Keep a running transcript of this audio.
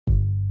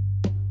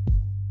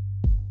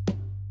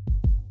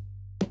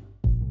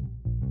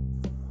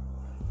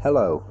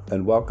Hello,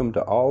 and welcome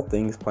to All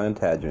Things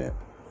Plantagenet.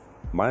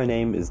 My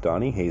name is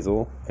Donnie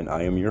Hazel, and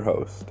I am your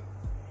host.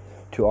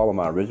 To all of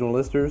my original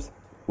listeners,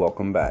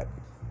 welcome back.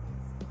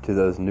 To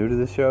those new to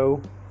the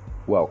show,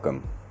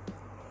 welcome.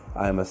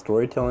 I am a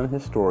storytelling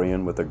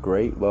historian with a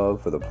great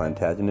love for the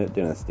Plantagenet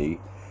dynasty,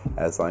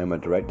 as I am a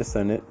direct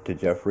descendant to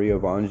Geoffrey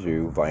of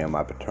Anjou via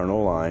my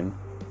paternal line,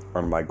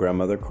 on my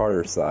grandmother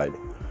Carter's side.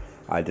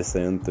 I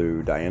descend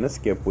through Diana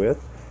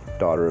Skipwith,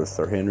 daughter of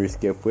Sir Henry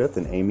Skipwith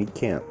and Amy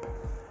Kemp.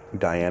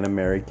 Diana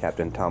married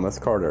Captain Thomas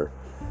Carter.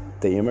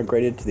 They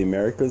immigrated to the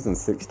Americas in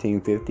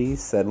 1650,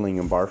 settling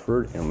in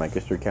Barford in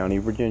Lancaster County,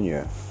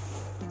 Virginia.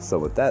 So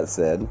with that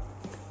said,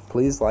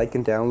 please like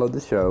and download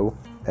the show,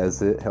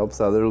 as it helps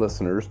other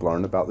listeners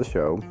learn about the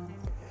show.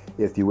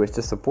 If you wish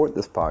to support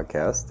this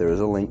podcast, there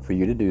is a link for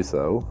you to do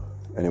so,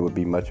 and it would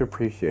be much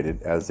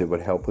appreciated, as it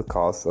would help with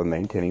costs of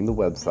maintaining the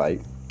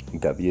website,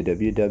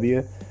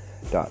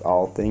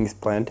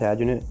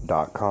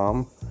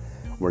 www.allthingsplantagenet.com,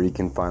 where you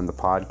can find the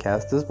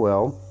podcast as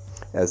well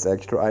as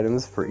extra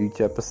items for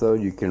each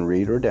episode you can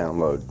read or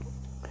download.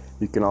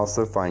 You can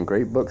also find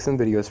great books and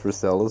videos for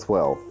sale as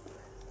well.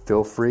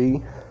 Feel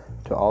free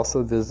to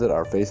also visit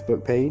our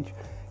Facebook page.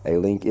 A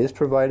link is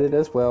provided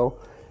as well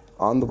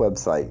on the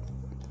website.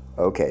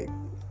 Okay,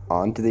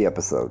 on to the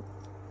episode.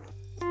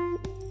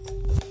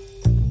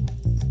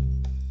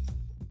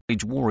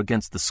 War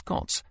against the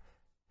Scots.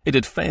 It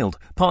had failed,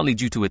 partly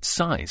due to its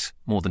size,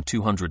 more than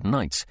 200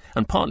 knights,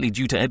 and partly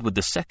due to Edward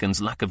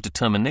II's lack of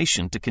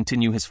determination to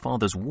continue his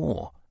father's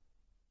war.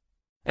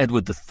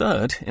 Edward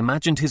III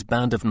imagined his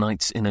band of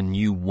knights in a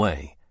new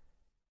way.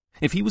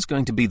 If he was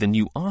going to be the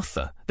new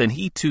Arthur, then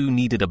he too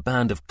needed a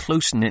band of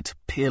close-knit,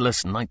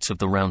 peerless knights of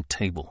the Round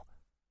Table.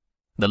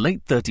 The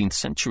late 13th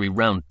century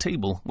Round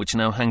Table, which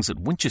now hangs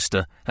at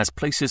Winchester, has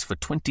places for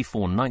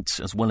 24 knights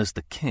as well as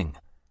the king.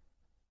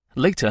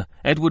 Later,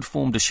 Edward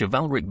formed a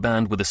chivalric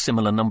band with a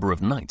similar number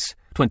of knights,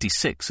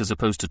 26 as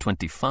opposed to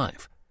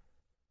 25.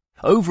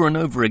 Over and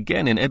over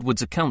again in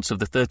Edward's accounts of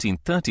the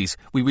 1330s,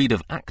 we read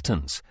of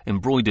actons,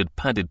 embroidered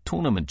padded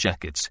tournament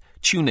jackets,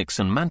 tunics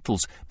and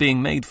mantles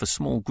being made for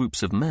small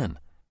groups of men.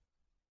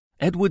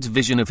 Edward's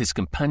vision of his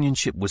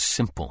companionship was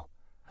simple: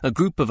 a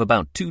group of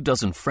about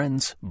 24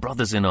 friends,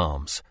 brothers in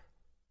arms.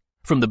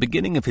 From the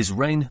beginning of his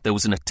reign, there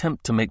was an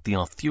attempt to make the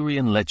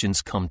Arthurian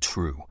legends come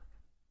true.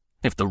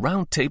 If the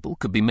Round Table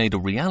could be made a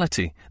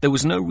reality, there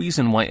was no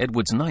reason why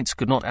Edward's knights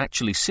could not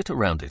actually sit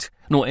around it,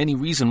 nor any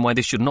reason why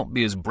they should not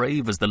be as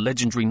brave as the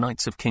legendary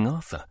knights of King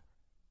Arthur.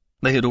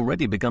 They had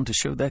already begun to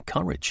show their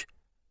courage.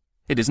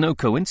 It is no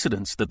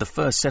coincidence that the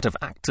first set of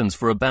actons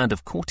for a band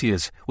of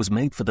courtiers was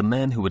made for the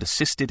men who had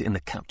assisted in the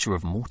capture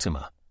of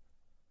Mortimer.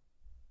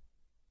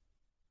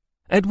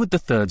 Edward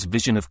III's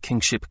vision of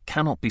kingship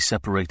cannot be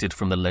separated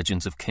from the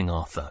legends of King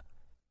Arthur.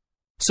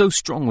 So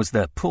strong was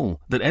their pull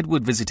that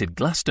Edward visited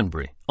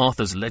Glastonbury,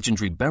 Arthur's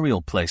legendary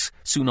burial place,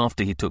 soon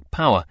after he took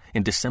power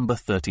in December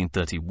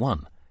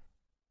 1331.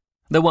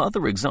 There were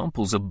other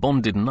examples of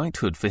bonded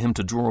knighthood for him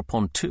to draw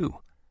upon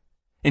too.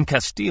 In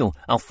Castile,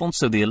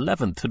 Alfonso XI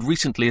had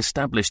recently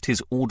established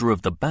his Order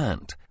of the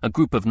Band, a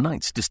group of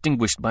knights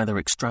distinguished by their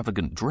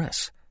extravagant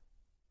dress.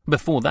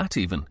 Before that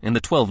even, in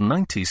the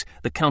 1290s,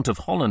 the Count of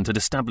Holland had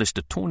established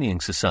a tourneying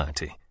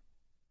society.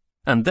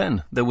 And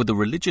then there were the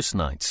religious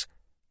knights.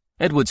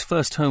 Edward's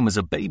first home as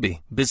a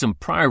baby, Bisham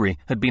Priory,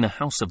 had been a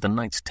house of the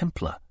Knights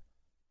Templar.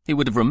 He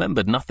would have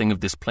remembered nothing of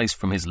this place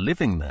from his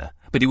living there,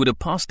 but he would have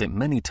passed it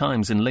many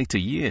times in later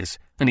years,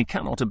 and he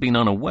cannot have been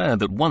unaware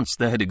that once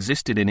there had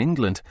existed in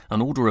England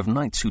an order of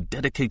knights who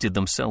dedicated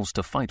themselves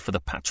to fight for the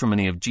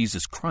patrimony of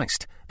Jesus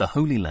Christ, the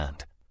Holy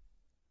Land.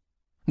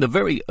 The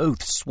very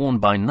oaths sworn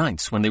by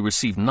knights when they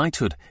received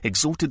knighthood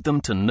exhorted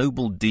them to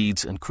noble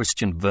deeds and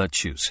Christian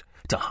virtues,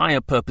 to higher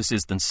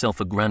purposes than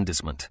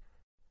self-aggrandizement.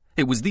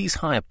 It was these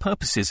higher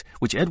purposes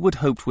which Edward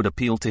hoped would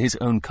appeal to his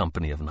own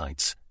company of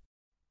knights.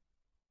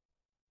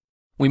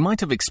 We might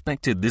have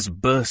expected this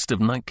burst of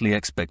knightly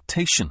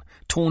expectation,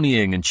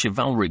 tourneying and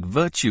chivalric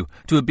virtue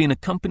to have been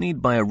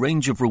accompanied by a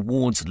range of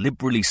rewards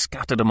liberally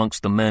scattered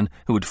amongst the men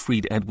who had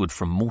freed Edward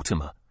from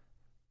Mortimer.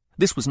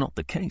 This was not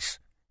the case.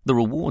 The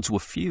rewards were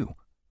few.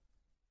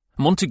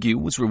 Montague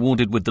was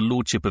rewarded with the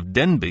lordship of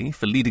Denbigh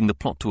for leading the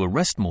plot to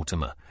arrest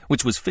Mortimer,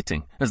 which was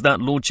fitting, as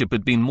that lordship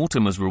had been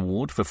Mortimer's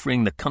reward for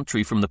freeing the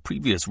country from the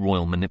previous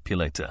royal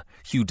manipulator,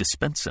 Hugh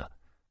Despenser.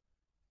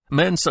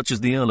 Men such as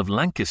the Earl of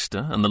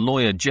Lancaster and the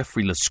lawyer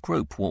Geoffrey Le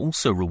Scrope were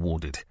also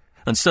rewarded,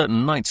 and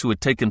certain knights who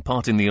had taken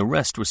part in the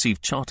arrest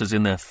received charters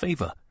in their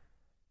favour.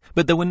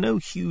 But there were no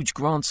huge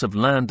grants of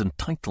land and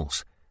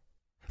titles.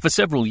 For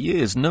several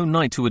years, no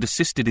knight who had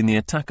assisted in the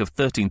attack of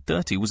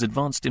 1330 was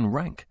advanced in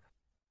rank.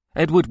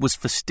 Edward was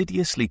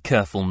fastidiously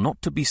careful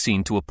not to be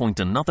seen to appoint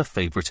another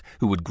favourite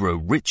who would grow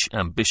rich,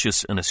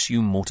 ambitious, and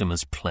assume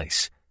Mortimer's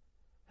place.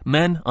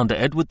 Men under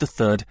Edward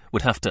III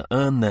would have to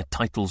earn their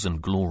titles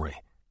and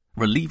glory.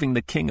 Relieving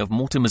the king of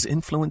Mortimer's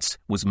influence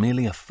was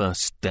merely a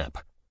first step.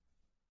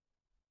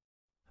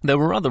 There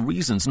were other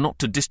reasons not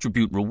to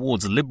distribute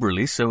rewards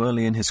liberally so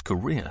early in his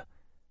career.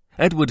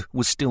 Edward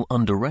was still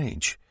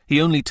underage. He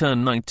only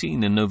turned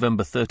 19 in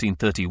November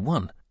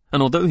 1331,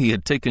 and although he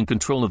had taken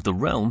control of the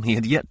realm, he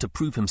had yet to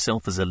prove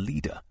himself as a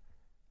leader.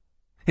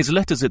 His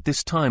letters at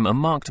this time are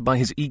marked by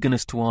his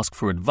eagerness to ask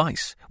for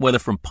advice, whether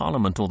from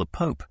Parliament or the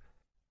Pope.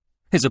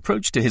 His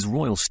approach to his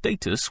royal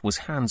status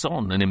was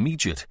hands-on and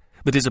immediate,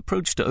 but his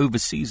approach to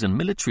overseas and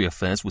military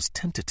affairs was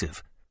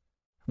tentative.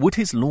 Would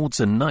his lords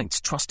and knights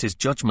trust his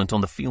judgment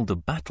on the field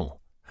of battle?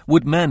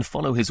 Would men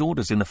follow his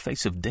orders in the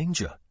face of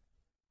danger?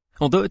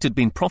 Although it had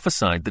been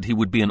prophesied that he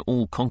would be an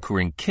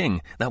all-conquering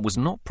king, that was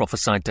not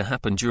prophesied to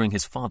happen during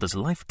his father's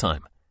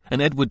lifetime,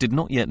 and Edward did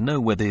not yet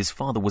know whether his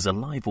father was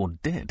alive or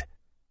dead.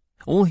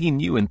 All he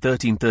knew in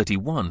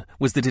 1331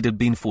 was that it had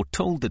been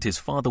foretold that his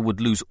father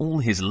would lose all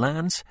his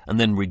lands and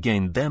then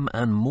regain them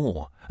and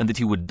more, and that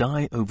he would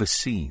die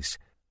overseas.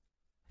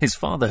 His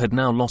father had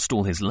now lost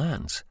all his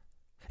lands.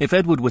 If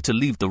Edward were to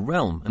leave the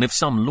realm, and if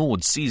some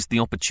lord seized the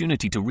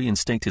opportunity to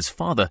reinstate his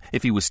father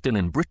if he was still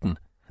in Britain,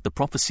 the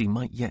prophecy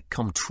might yet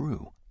come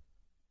true.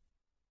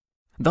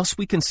 Thus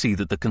we can see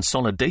that the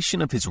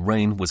consolidation of his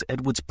reign was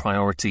Edward's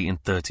priority in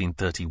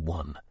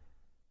 1331.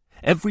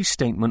 Every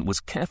statement was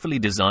carefully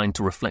designed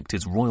to reflect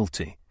his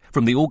royalty,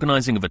 from the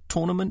organizing of a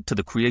tournament to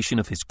the creation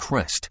of his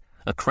crest,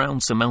 a crown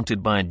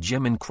surmounted by a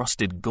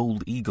gem-encrusted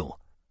gold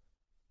eagle.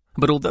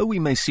 But although we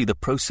may see the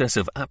process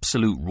of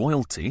absolute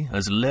royalty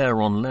as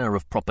layer on layer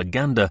of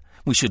propaganda,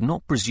 we should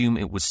not presume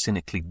it was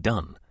cynically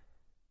done.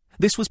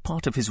 This was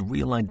part of his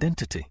real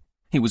identity.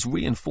 He was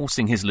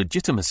reinforcing his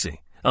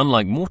legitimacy,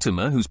 unlike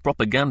Mortimer, whose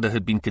propaganda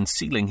had been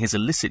concealing his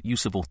illicit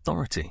use of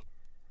authority.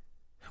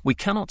 We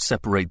cannot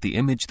separate the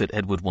image that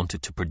Edward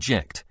wanted to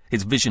project,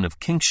 his vision of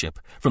kingship,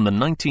 from the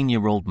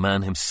 19-year-old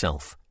man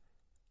himself.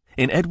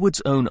 In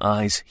Edward's own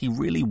eyes, he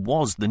really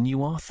was the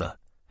new Arthur.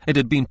 It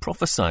had been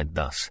prophesied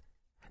thus.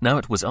 Now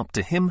it was up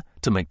to him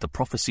to make the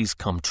prophecies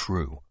come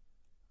true.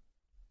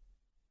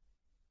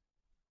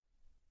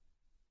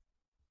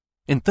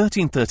 In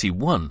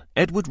 1331,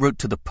 Edward wrote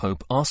to the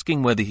Pope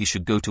asking whether he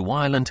should go to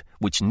Ireland,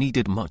 which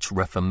needed much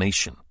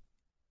reformation.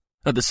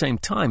 At the same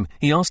time,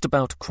 he asked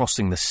about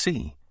crossing the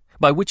sea,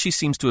 by which he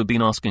seems to have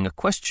been asking a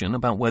question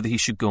about whether he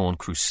should go on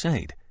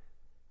crusade.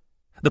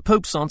 The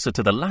Pope's answer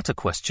to the latter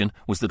question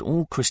was that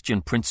all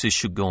Christian princes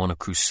should go on a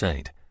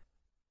crusade.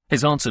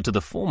 His answer to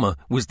the former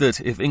was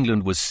that if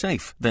England was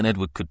safe, then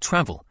Edward could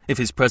travel, if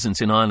his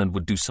presence in Ireland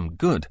would do some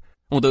good,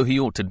 although he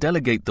ought to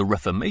delegate the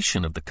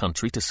reformation of the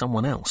country to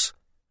someone else.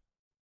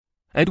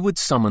 Edward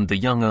summoned the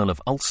young Earl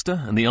of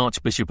Ulster and the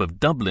Archbishop of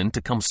Dublin to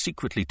come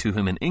secretly to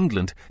him in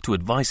England to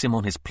advise him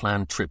on his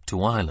planned trip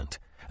to Ireland,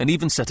 and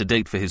even set a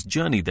date for his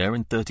journey there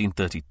in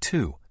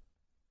 1332.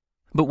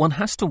 But one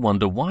has to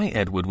wonder why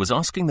Edward was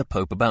asking the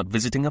Pope about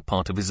visiting a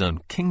part of his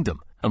own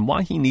kingdom, and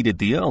why he needed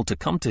the Earl to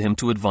come to him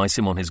to advise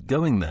him on his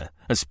going there,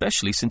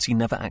 especially since he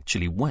never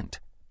actually went.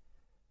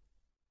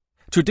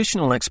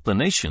 Traditional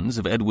explanations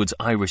of Edward's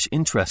Irish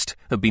interest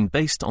have been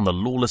based on the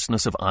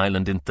lawlessness of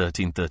Ireland in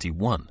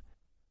 1331.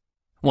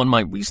 One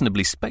might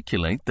reasonably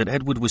speculate that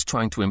Edward was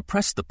trying to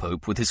impress the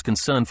Pope with his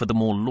concern for the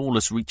more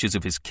lawless reaches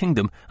of his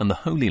kingdom and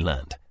the Holy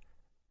Land.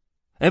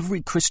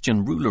 Every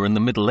Christian ruler in the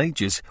Middle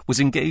Ages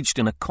was engaged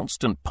in a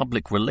constant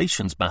public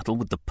relations battle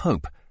with the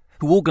Pope,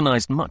 who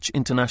organized much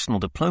international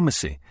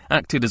diplomacy,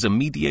 acted as a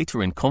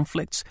mediator in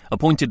conflicts,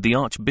 appointed the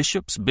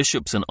archbishops,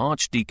 bishops, and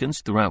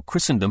archdeacons throughout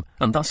Christendom,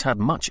 and thus had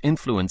much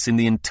influence in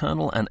the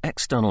internal and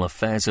external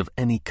affairs of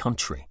any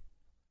country.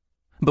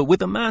 But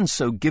with a man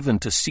so given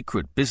to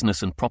secret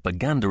business and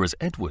propaganda as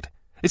Edward,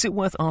 is it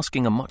worth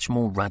asking a much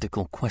more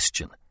radical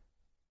question?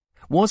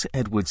 Was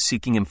Edward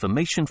seeking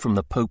information from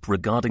the Pope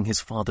regarding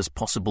his father's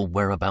possible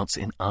whereabouts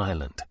in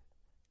Ireland?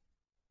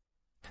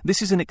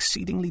 This is an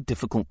exceedingly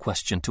difficult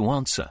question to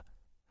answer,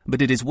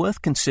 but it is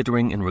worth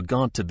considering in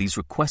regard to these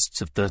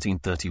requests of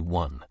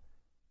 1331.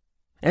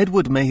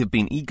 Edward may have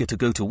been eager to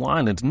go to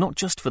Ireland not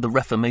just for the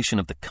reformation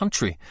of the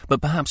country,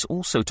 but perhaps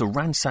also to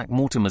ransack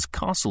Mortimer's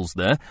castles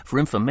there for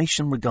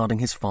information regarding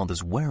his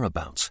father's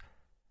whereabouts.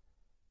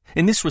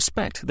 In this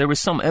respect, there is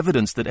some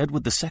evidence that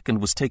Edward II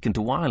was taken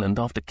to Ireland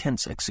after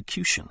Kent's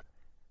execution.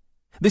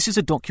 This is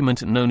a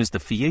document known as the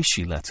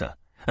Fieschi Letter,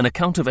 an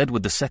account of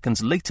Edward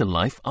II's later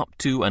life up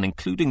to and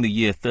including the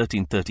year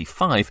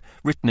 1335,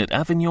 written at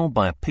Avignon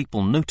by a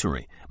papal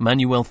notary,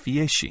 Manuel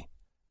Fieschi.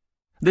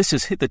 This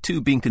has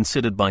hitherto been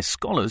considered by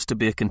scholars to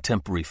be a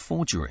contemporary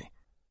forgery.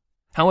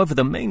 However,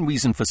 the main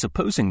reason for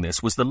supposing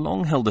this was the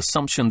long-held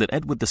assumption that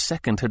Edward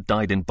II had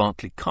died in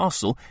Berkeley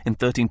Castle in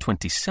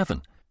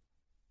 1327.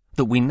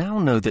 That we now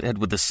know that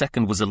Edward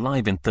II was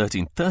alive in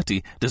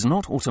 1330 does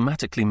not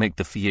automatically make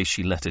the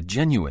Fieschi Letter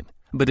genuine,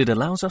 but it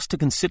allows us to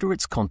consider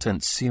its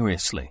contents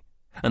seriously,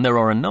 and there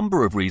are a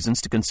number of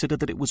reasons to consider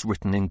that it was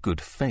written in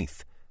good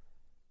faith.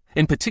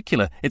 In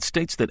particular, it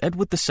states that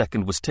Edward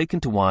II was taken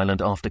to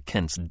Ireland after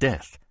Kent's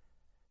death.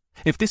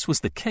 If this was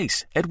the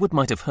case, Edward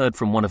might have heard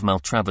from one of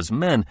Maltravers's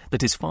men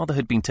that his father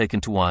had been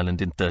taken to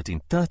Ireland in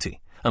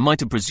 1330, and might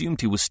have presumed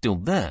he was still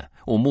there,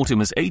 or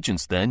Mortimer's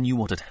agents there knew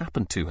what had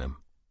happened to him.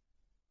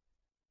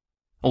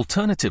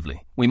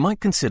 Alternatively, we might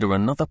consider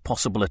another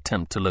possible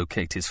attempt to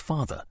locate his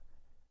father.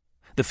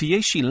 the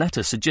Fieschi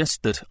letter suggests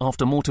that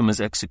after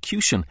Mortimer's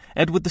execution,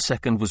 Edward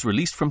II was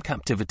released from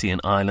captivity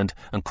in Ireland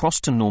and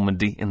crossed to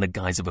Normandy in the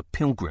guise of a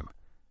pilgrim.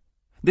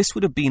 This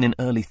would have been in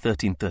early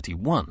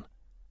 1331.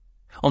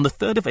 On the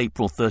 3rd of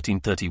April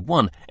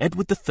 1331,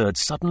 Edward III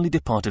suddenly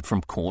departed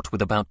from court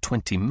with about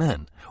 20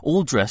 men,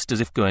 all dressed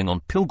as if going on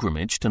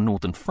pilgrimage to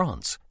northern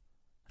France.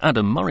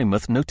 Adam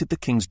Murraymouth noted the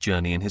king's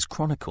journey in his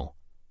chronicle.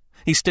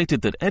 He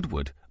stated that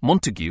Edward,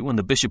 Montague and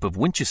the Bishop of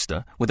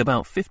Winchester, with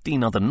about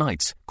 15 other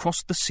knights,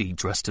 crossed the sea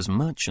dressed as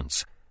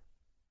merchants.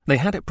 They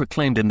had it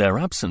proclaimed in their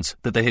absence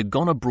that they had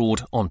gone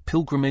abroad on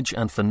pilgrimage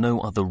and for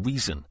no other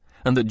reason,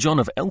 and that John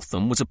of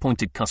Eltham was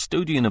appointed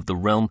custodian of the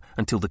realm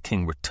until the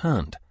king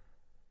returned.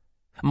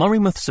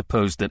 Murraymouth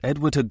supposed that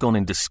Edward had gone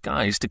in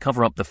disguise to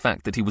cover up the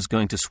fact that he was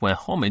going to swear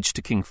homage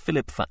to King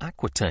Philip for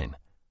Aquitaine.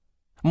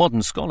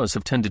 Modern scholars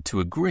have tended to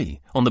agree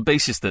on the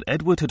basis that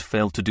Edward had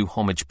failed to do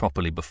homage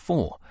properly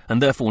before,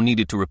 and therefore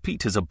needed to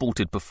repeat his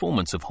aborted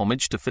performance of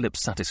homage to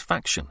Philip's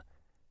satisfaction.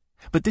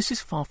 But this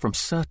is far from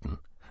certain,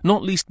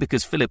 not least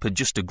because Philip had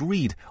just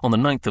agreed on the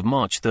 9th of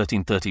March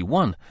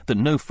 1331 that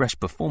no fresh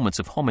performance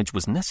of homage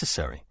was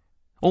necessary.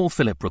 All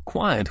Philip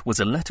required was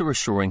a letter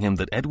assuring him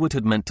that Edward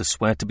had meant to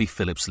swear to be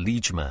Philip's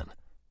liegeman.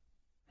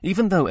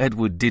 Even though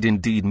Edward did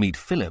indeed meet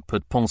Philip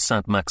at Pont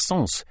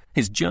Saint-Maxence,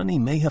 his journey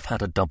may have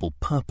had a double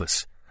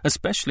purpose,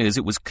 especially as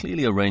it was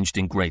clearly arranged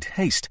in great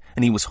haste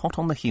and he was hot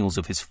on the heels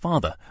of his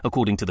father,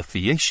 according to the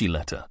Fieschi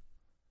letter.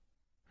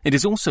 It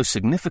is also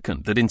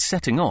significant that in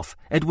setting off,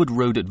 Edward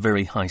rode at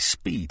very high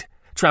speed,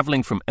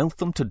 travelling from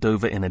Eltham to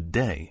Dover in a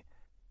day.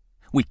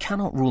 We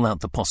cannot rule out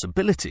the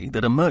possibility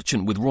that a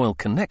merchant with royal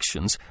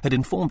connections had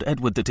informed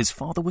Edward that his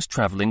father was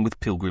travelling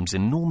with pilgrims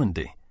in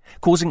Normandy,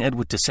 causing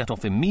Edward to set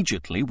off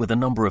immediately with a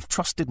number of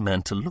trusted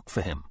men to look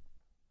for him.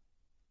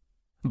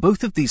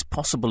 Both of these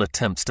possible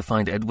attempts to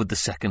find Edward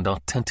II are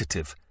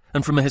tentative,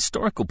 and from a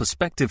historical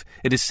perspective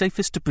it is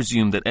safest to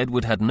presume that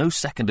Edward had no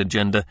second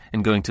agenda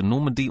in going to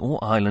Normandy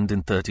or Ireland in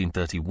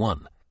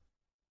 1331.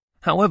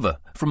 However,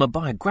 from a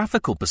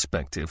biographical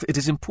perspective, it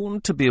is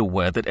important to be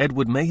aware that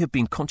Edward may have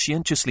been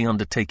conscientiously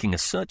undertaking a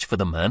search for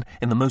the man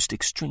in the most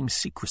extreme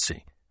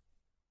secrecy.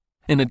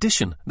 In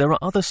addition, there are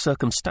other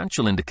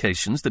circumstantial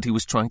indications that he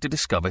was trying to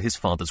discover his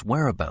father's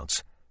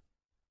whereabouts.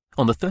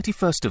 On the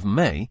 31st of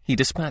May, he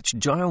dispatched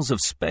Giles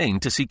of Spain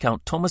to seek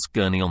out Thomas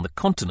Gurney on the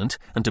continent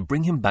and to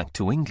bring him back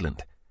to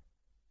England.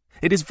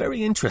 It is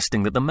very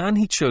interesting that the man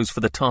he chose for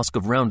the task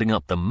of rounding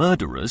up the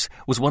murderers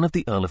was one of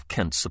the Earl of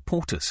Kent's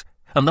supporters,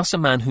 and thus a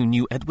man who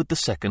knew Edward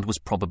II was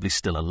probably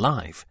still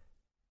alive.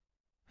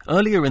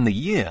 Earlier in the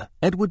year,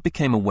 Edward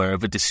became aware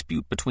of a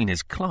dispute between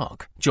his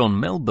clerk, John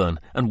Melbourne,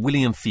 and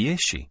William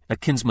Fieschi, a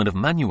kinsman of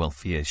Manuel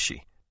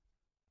Fieschi.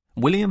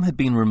 William had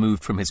been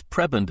removed from his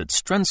prebend at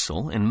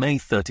Strensel in May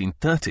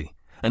 1330,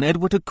 and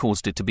Edward had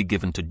caused it to be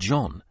given to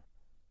John.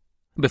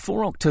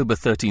 Before October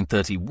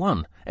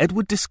 1331,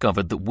 Edward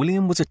discovered that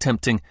William was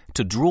attempting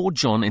to draw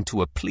John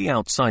into a plea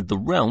outside the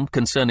realm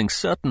concerning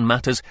certain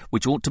matters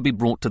which ought to be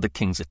brought to the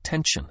king's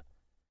attention.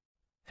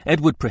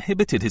 Edward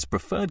prohibited his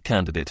preferred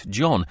candidate,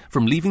 John,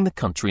 from leaving the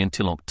country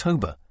until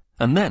October,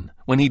 and then,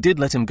 when he did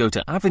let him go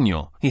to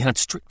Avignon, he had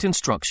strict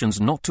instructions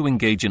not to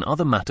engage in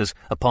other matters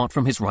apart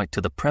from his right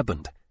to the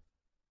prebend.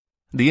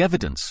 The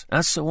evidence,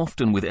 as so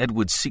often with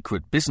Edward's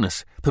secret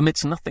business,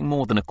 permits nothing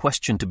more than a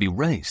question to be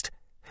raised,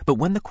 but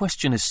when the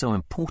question is so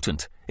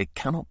important, it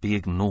cannot be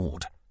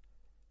ignored.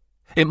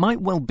 It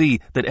might well be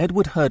that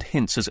Edward heard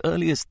hints as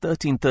early as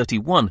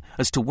 1331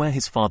 as to where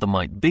his father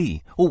might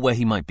be, or where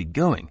he might be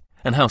going,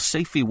 and how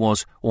safe he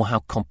was or how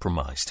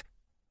compromised.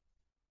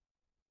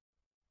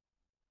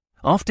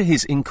 After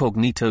his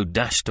incognito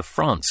dash to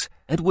France,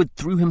 Edward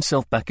threw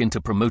himself back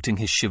into promoting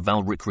his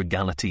chivalric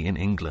regality in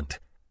England.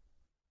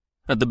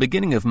 At the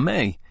beginning of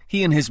May,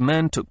 he and his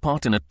men took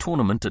part in a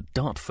tournament at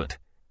Dartford.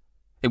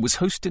 It was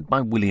hosted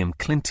by William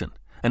Clinton,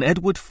 and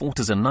Edward fought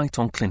as a knight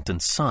on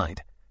Clinton's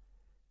side.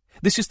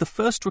 This is the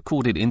first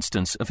recorded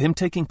instance of him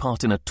taking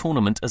part in a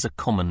tournament as a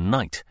common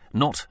knight,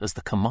 not as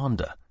the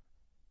commander.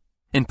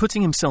 In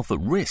putting himself at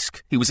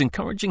risk, he was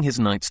encouraging his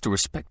knights to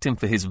respect him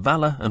for his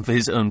valour and for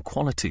his own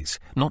qualities,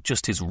 not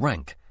just his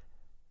rank.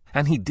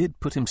 And he did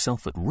put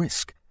himself at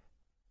risk.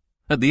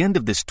 At the end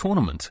of this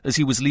tournament, as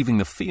he was leaving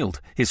the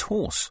field, his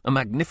horse, a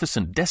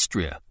magnificent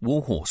destrier,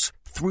 warhorse,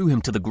 threw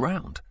him to the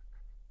ground.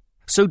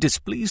 So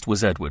displeased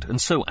was Edward, and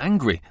so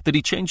angry, that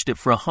he changed it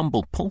for a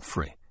humble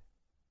palfrey.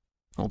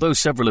 Although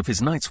several of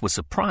his knights were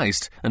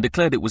surprised, and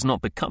declared it was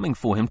not becoming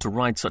for him to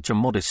ride such a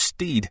modest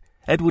steed,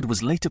 Edward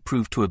was later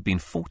proved to have been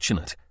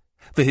fortunate,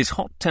 for his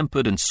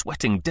hot-tempered and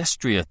sweating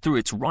destrier threw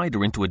its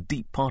rider into a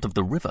deep part of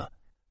the river.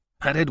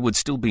 Had Edward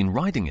still been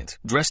riding it,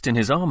 dressed in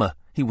his armour,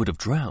 he would have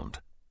drowned.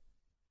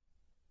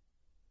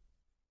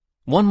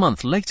 1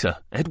 month later,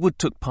 Edward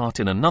took part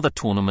in another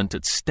tournament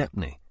at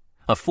Stepney,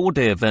 a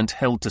 4-day event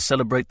held to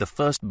celebrate the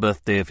first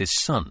birthday of his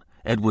son,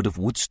 Edward of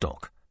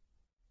Woodstock.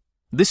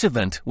 This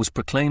event was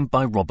proclaimed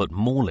by Robert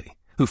Morley,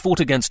 who fought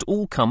against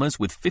all comers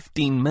with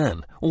 15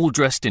 men, all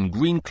dressed in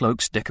green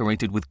cloaks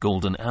decorated with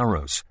golden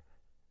arrows.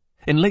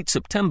 In late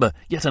September,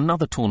 yet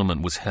another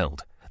tournament was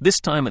held, this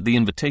time at the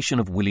invitation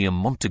of William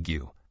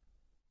Montague.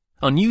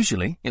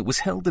 Unusually, it was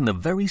held in the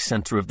very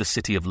centre of the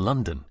city of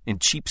London, in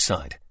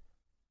Cheapside.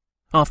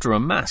 After a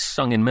mass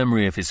sung in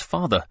memory of his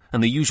father,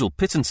 and the usual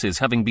pittances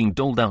having been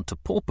doled out to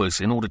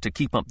paupers in order to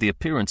keep up the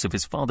appearance of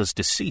his father's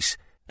decease,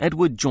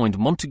 Edward joined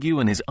Montague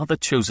and his other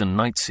chosen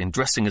knights in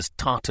dressing as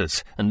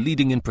Tartars and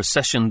leading in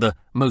procession the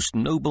most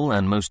noble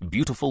and most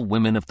beautiful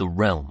women of the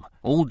realm,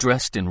 all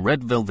dressed in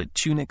red velvet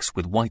tunics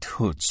with white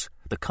hoods,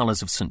 the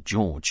colours of St.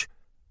 George.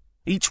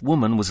 Each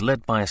woman was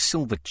led by a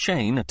silver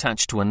chain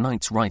attached to a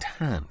knight's right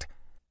hand.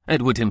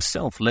 Edward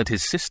himself led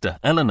his sister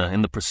Eleanor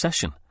in the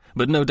procession,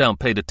 but no doubt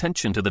paid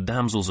attention to the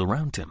damsels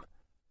around him.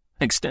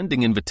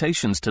 Extending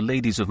invitations to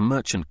ladies of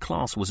merchant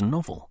class was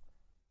novel.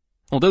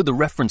 Although the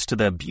reference to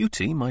their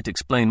beauty might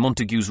explain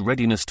Montague's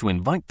readiness to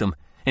invite them,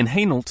 in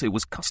Hainault it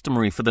was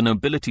customary for the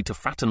nobility to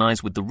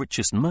fraternize with the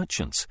richest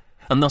merchants,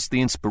 and thus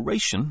the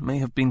inspiration may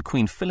have been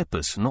Queen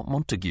Philippa's, not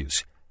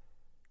Montague's.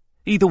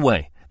 Either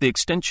way, the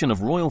extension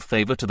of royal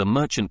favour to the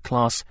merchant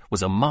class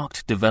was a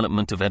marked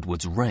development of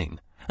Edward's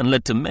reign, and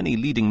led to many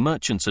leading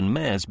merchants and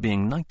mayors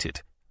being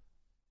knighted.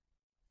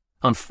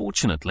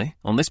 Unfortunately,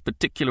 on this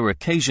particular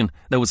occasion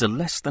there was a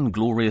less than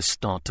glorious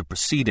start to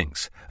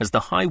proceedings, as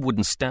the high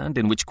wooden stand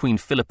in which Queen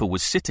Philippa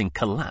was sitting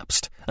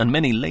collapsed, and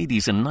many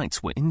ladies and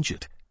knights were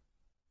injured.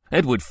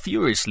 Edward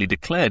furiously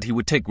declared he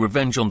would take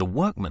revenge on the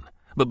workmen,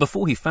 but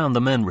before he found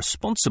the men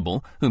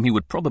responsible, whom he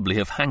would probably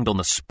have hanged on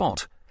the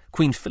spot,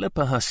 Queen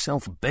Philippa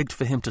herself begged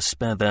for him to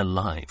spare their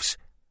lives.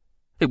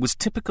 It was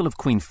typical of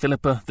Queen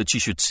Philippa that she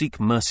should seek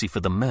mercy for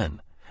the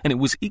men, and it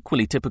was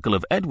equally typical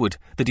of Edward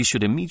that he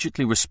should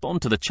immediately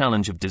respond to the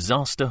challenge of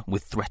disaster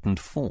with threatened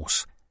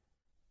force.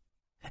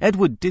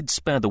 Edward did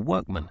spare the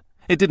workmen.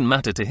 It didn't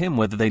matter to him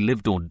whether they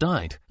lived or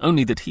died,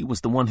 only that he was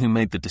the one who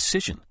made the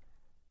decision.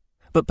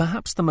 But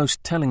perhaps the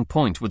most telling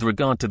point with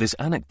regard to this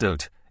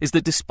anecdote is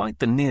that despite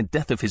the near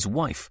death of his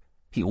wife,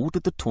 he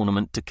ordered the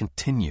tournament to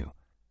continue.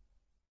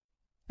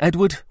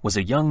 Edward was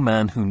a young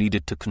man who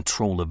needed to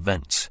control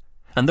events,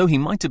 and though he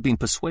might have been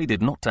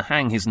persuaded not to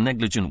hang his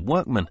negligent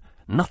workmen,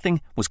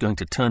 nothing was going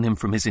to turn him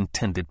from his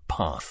intended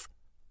path.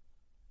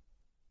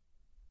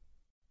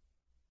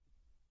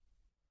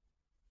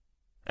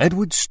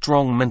 Edward's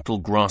strong mental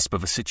grasp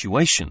of a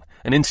situation,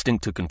 an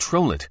instinct to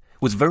control it,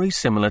 was very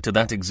similar to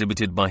that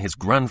exhibited by his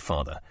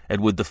grandfather,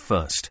 Edward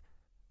I.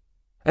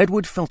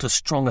 Edward felt a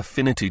strong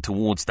affinity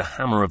towards the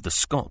Hammer of the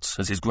Scots,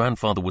 as his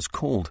grandfather was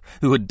called,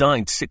 who had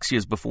died 6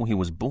 years before he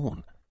was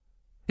born.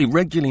 He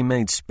regularly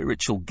made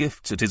spiritual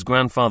gifts at his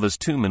grandfather's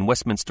tomb in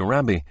Westminster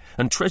Abbey,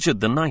 and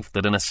treasured the knife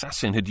that an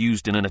assassin had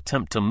used in an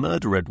attempt to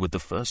murder Edward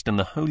I in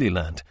the Holy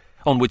Land,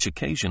 on which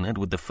occasion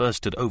Edward I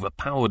had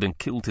overpowered and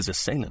killed his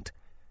assailant.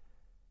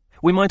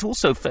 We might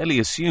also fairly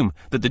assume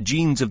that the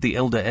genes of the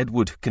elder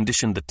Edward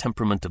conditioned the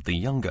temperament of the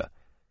younger.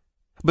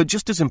 But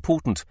just as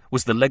important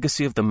was the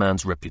legacy of the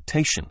man's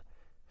reputation,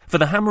 for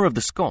the Hammer of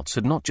the Scots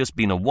had not just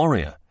been a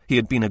warrior, he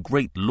had been a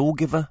great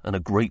lawgiver and a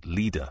great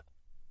leader.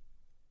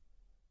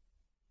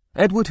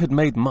 Edward had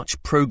made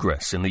much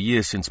progress in the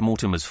years since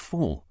Mortimer's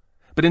fall,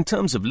 but in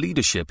terms of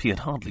leadership he had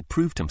hardly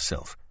proved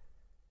himself.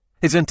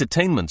 His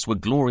entertainments were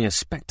glorious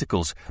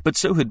spectacles, but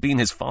so had been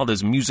his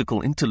father's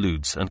musical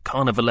interludes and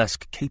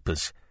carnivalesque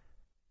capers.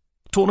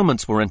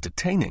 Tournaments were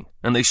entertaining,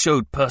 and they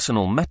showed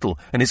personal mettle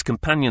and his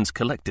companions'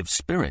 collective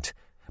spirit,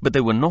 but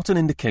they were not an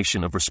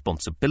indication of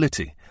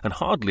responsibility, and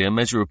hardly a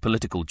measure of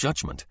political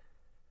judgment.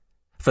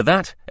 For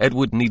that,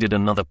 Edward needed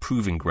another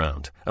proving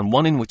ground, and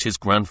one in which his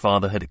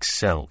grandfather had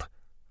excelled: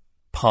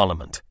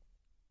 Parliament.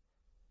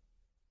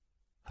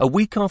 A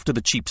week after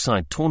the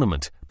Cheapside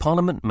tournament,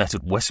 Parliament met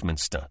at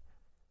Westminster.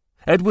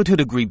 Edward had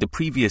agreed the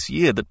previous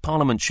year that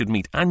Parliament should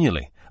meet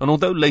annually, and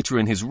although later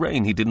in his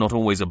reign he did not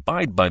always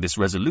abide by this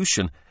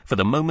resolution, for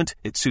the moment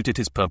it suited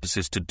his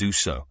purposes to do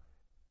so.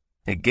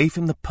 It gave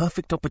him the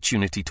perfect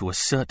opportunity to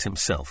assert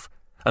himself,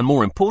 and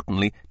more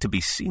importantly, to be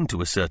seen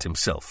to assert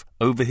himself,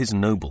 over his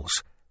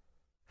nobles.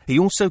 He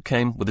also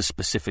came with a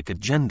specific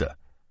agenda.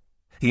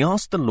 He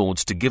asked the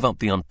Lords to give up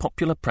the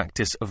unpopular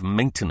practice of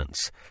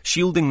maintenance,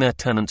 shielding their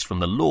tenants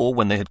from the law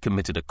when they had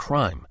committed a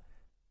crime.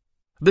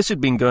 This had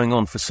been going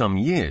on for some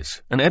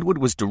years, and Edward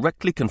was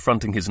directly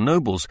confronting his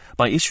nobles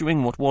by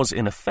issuing what was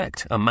in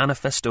effect a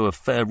manifesto of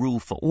fair rule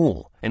for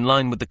all, in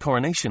line with the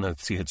coronation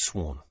oaths he had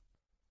sworn.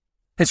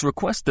 His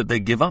request that they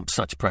give up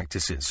such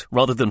practices,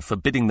 rather than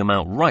forbidding them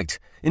outright,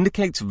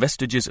 indicates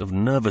vestiges of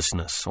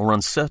nervousness or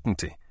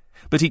uncertainty,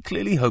 but he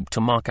clearly hoped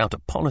to mark out a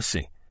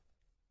policy.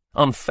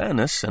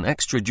 Unfairness and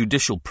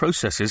extrajudicial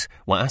processes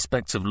were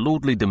aspects of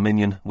lordly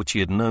dominion which he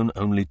had known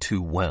only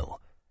too well.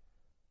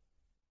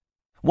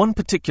 One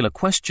particular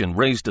question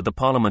raised at the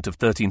Parliament of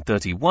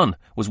 1331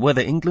 was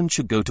whether England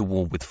should go to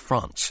war with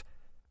France.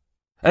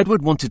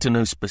 Edward wanted to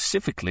know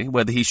specifically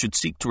whether he should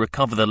seek to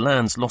recover the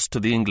lands lost to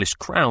the English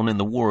crown in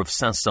the War of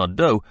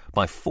Saint-Sardo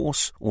by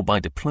force or by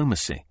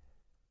diplomacy.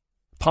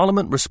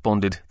 Parliament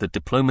responded that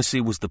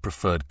diplomacy was the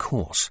preferred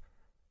course.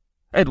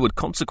 Edward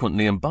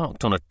consequently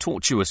embarked on a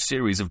tortuous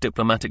series of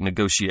diplomatic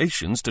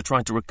negotiations to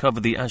try to recover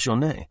the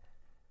Agenais.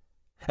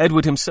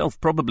 Edward himself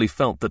probably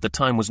felt that the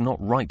time was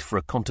not right for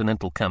a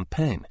continental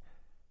campaign.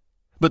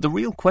 But the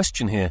real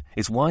question here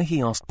is why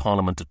he asked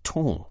Parliament at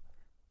all.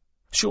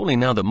 Surely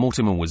now that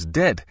Mortimer was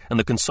dead and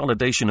the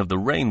consolidation of the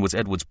reign was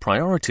Edward's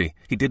priority,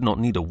 he did not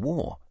need a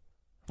war.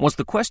 Was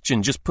the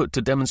question just put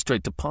to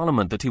demonstrate to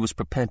Parliament that he was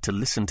prepared to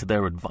listen to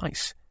their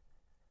advice?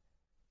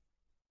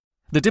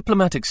 The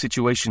diplomatic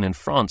situation in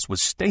France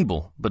was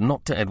stable, but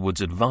not to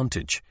Edward's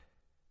advantage.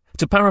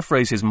 To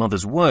paraphrase his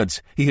mother's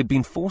words, he had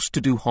been forced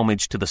to do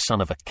homage to the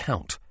son of a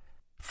count.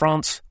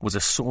 France was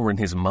a sore in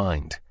his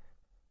mind.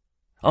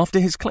 After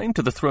his claim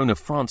to the throne of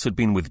France had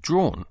been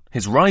withdrawn,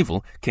 his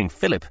rival, King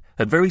Philip,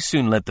 had very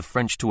soon led the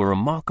French to a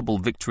remarkable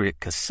victory at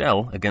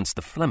Cassel against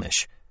the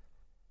Flemish.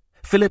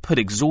 Philip had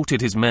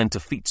exhorted his men to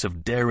feats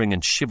of daring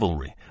and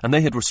chivalry, and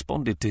they had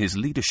responded to his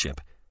leadership.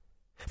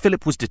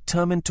 Philip was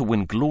determined to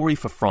win glory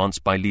for France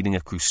by leading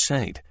a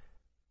crusade.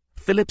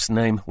 Philip's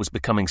name was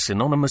becoming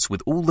synonymous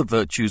with all the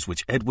virtues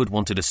which Edward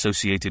wanted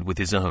associated with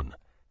his own.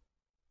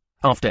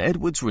 After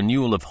Edward's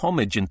renewal of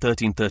homage in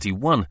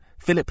 1331,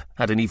 Philip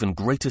had an even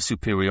greater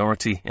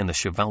superiority in the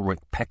chivalric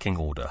pecking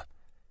order.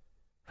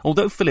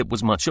 Although Philip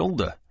was much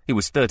older, he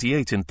was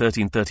 38 in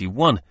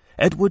 1331,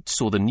 Edward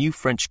saw the new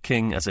French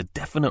king as a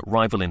definite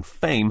rival in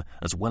fame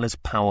as well as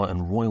power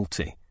and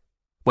royalty.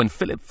 When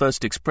Philip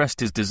first expressed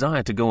his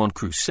desire to go on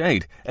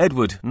crusade,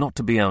 Edward, not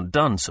to be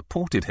outdone,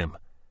 supported him.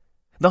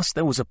 Thus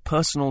there was a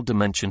personal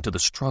dimension to the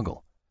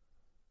struggle.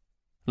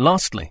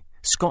 Lastly,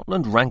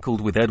 Scotland rankled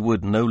with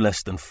Edward no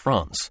less than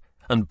France,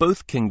 and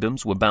both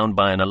kingdoms were bound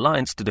by an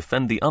alliance to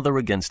defend the other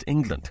against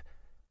England.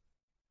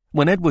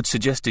 When Edward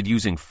suggested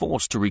using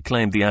force to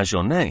reclaim the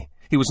Agenais,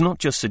 he was not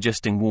just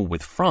suggesting war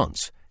with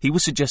France, he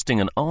was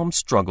suggesting an armed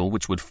struggle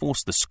which would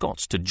force the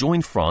Scots to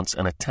join France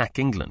and attack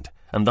England,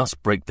 and thus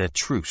break their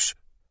truce.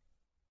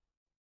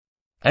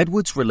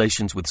 Edward's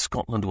relations with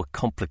Scotland were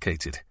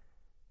complicated.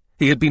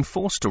 He had been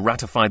forced to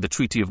ratify the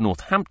Treaty of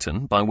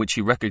Northampton, by which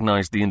he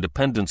recognized the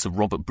independence of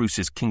Robert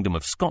Bruce's Kingdom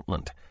of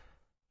Scotland.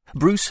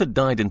 Bruce had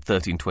died in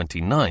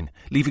 1329,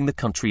 leaving the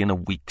country in a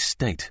weak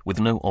state, with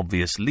no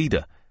obvious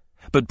leader,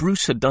 but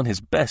Bruce had done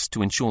his best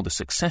to ensure the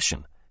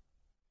succession.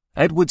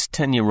 Edward's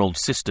 10-year-old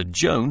sister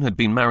Joan had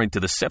been married to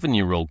the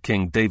 7-year-old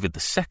King David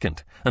II,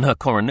 and her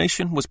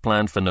coronation was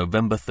planned for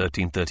November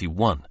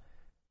 1331.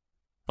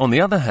 On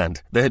the other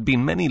hand, there had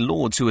been many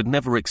lords who had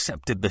never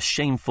accepted the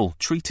shameful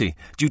treaty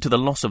due to the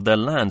loss of their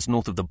lands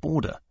north of the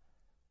border.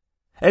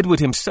 Edward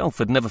himself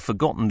had never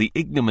forgotten the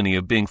ignominy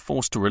of being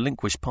forced to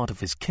relinquish part of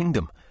his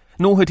kingdom,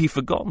 nor had he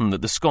forgotten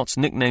that the Scots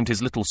nicknamed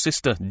his little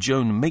sister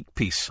Joan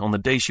Makepeace on the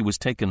day she was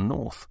taken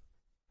north.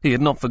 He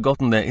had not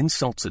forgotten their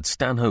insults at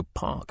Stanhope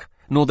Park,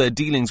 nor their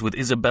dealings with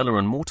Isabella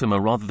and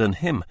Mortimer rather than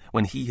him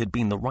when he had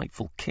been the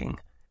rightful king.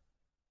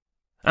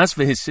 As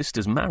for his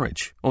sister's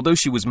marriage, although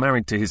she was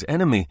married to his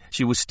enemy,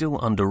 she was still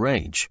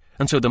underage,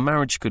 and so the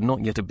marriage could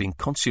not yet have been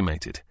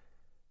consummated.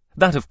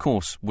 That, of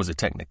course, was a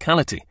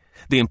technicality.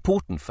 The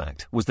important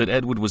fact was that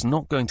Edward was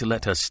not going to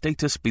let her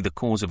status be the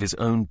cause of his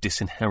own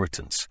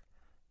disinheritance.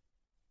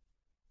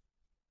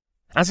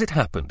 As it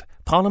happened,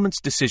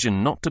 Parliament's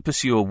decision not to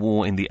pursue a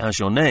war in the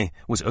Agenais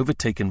was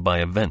overtaken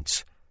by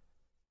events.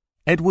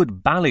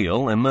 Edward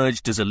Balliol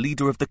emerged as a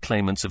leader of the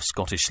claimants of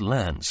Scottish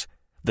lands,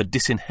 the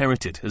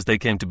disinherited as they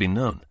came to be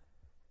known.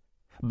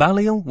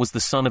 Balliol was the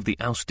son of the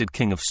ousted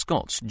King of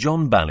Scots,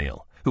 John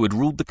Balliol, who had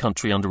ruled the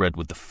country under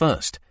Edward I.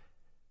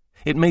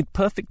 It made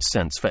perfect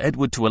sense for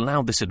Edward to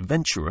allow this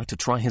adventurer to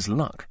try his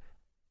luck.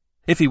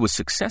 If he was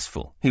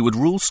successful, he would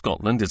rule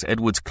Scotland as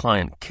Edward's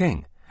client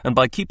king, and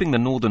by keeping the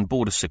northern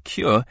border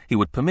secure, he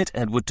would permit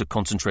Edward to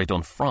concentrate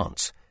on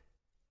France.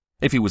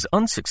 If he was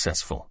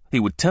unsuccessful,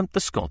 he would tempt the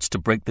Scots to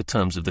break the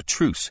terms of the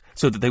truce,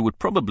 so that they would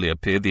probably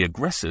appear the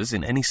aggressors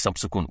in any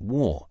subsequent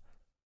war.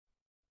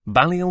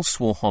 Balliol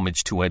swore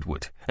homage to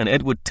Edward, and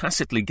Edward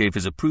tacitly gave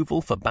his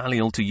approval for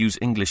Balliol to use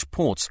English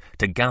ports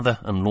to gather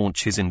and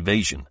launch his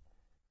invasion.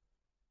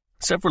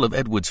 Several of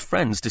Edward's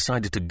friends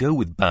decided to go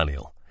with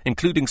Balliol,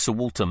 including Sir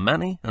Walter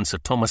Manny and Sir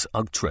Thomas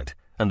Ughtred,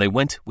 and they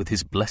went with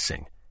his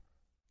blessing.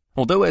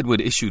 Although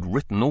Edward issued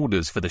written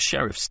orders for the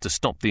sheriffs to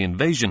stop the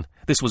invasion,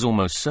 this was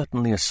almost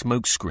certainly a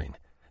smokescreen.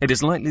 It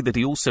is likely that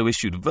he also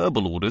issued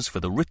verbal orders for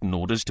the written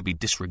orders to be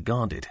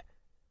disregarded.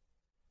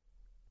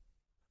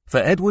 For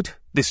Edward,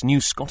 this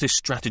new Scottish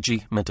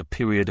strategy meant a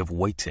period of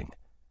waiting.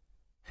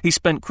 He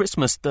spent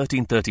Christmas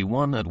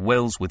 1331 at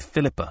Wales with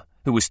Philippa,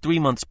 who was 3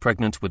 months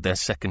pregnant with their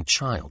second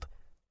child.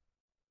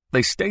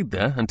 They stayed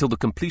there until the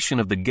completion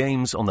of the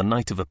games on the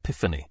night of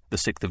Epiphany, the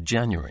 6th of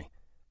January.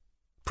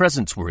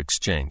 Presents were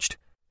exchanged.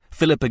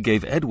 Philippa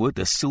gave Edward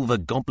a silver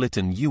goblet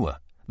and ewer,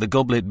 the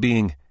goblet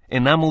being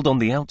enamelled on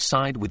the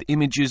outside with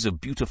images of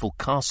beautiful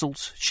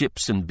castles,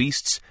 ships and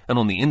beasts, and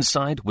on the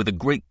inside with a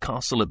great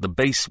castle at the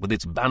base with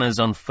its banners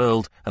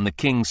unfurled and the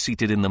king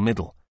seated in the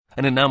middle,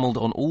 and enamelled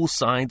on all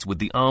sides with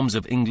the arms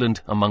of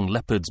England among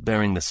leopards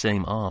bearing the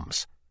same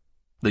arms.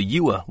 The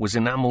ewer was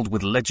enamelled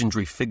with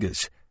legendary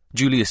figures: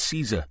 Julius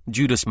Caesar,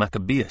 Judas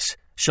Maccabeus,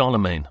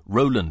 Charlemagne,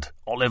 Roland,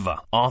 Oliver,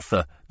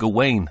 Arthur,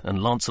 Gawain,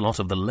 and Lancelot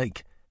of the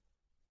Lake.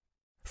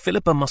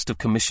 Philippa must have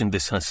commissioned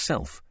this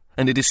herself,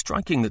 and it is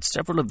striking that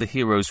several of the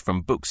heroes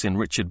from books in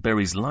Richard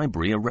Berry's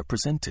library are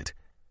represented.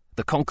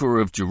 The conqueror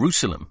of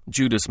Jerusalem,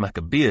 Judas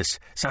Maccabeus,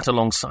 sat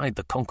alongside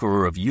the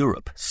conqueror of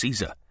Europe,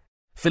 Caesar.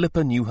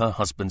 Philippa knew her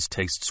husband's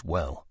tastes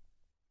well.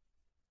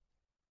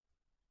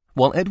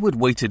 While Edward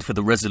waited for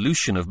the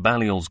resolution of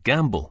Balliol's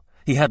gamble,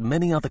 he had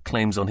many other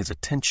claims on his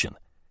attention.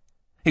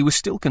 He was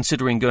still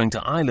considering going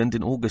to Ireland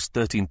in August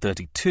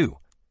 1332.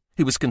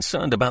 He was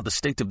concerned about the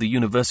state of the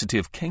University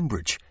of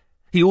Cambridge.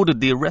 He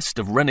ordered the arrest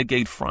of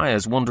renegade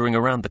friars wandering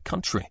around the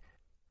country.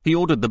 He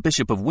ordered the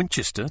Bishop of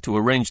Winchester to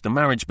arrange the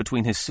marriage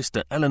between his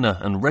sister Eleanor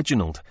and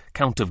Reginald,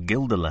 Count of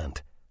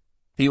Guelderland.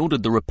 He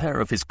ordered the repair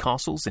of his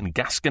castles in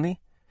Gascony.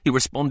 He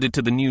responded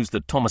to the news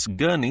that Thomas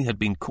Gurney had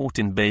been caught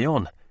in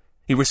Bayonne.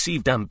 He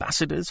received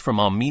ambassadors from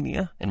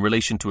Armenia in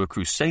relation to a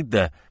crusade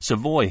there,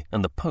 Savoy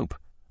and the Pope,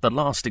 the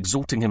last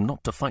exhorting him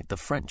not to fight the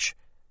French.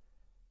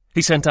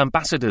 He sent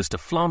ambassadors to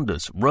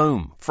Flanders,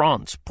 Rome,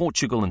 France,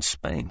 Portugal and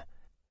Spain.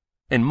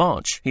 In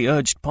March, he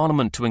urged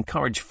Parliament to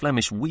encourage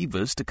Flemish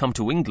weavers to come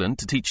to England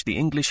to teach the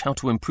English how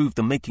to improve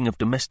the making of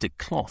domestic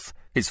cloth,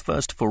 his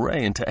first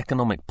foray into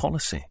economic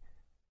policy.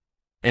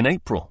 In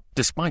April,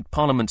 despite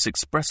Parliament's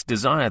expressed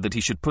desire that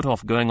he should put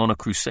off going on a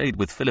crusade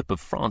with Philip of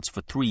France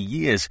for 3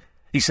 years,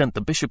 he sent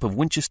the Bishop of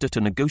Winchester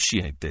to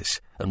negotiate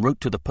this and wrote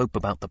to the Pope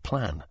about the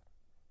plan.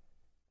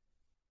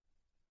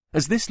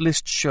 As this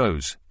list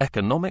shows,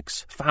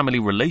 economics, family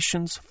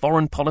relations,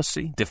 foreign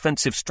policy,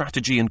 defensive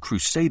strategy and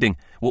crusading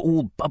were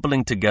all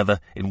bubbling together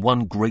in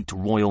one great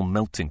royal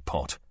melting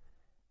pot.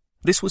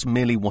 This was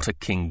merely what a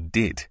king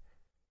did.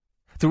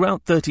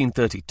 Throughout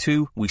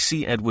 1332, we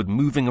see Edward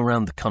moving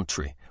around the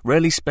country,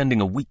 rarely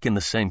spending a week in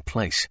the same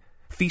place,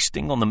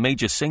 feasting on the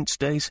major saints'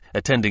 days,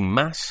 attending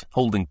mass,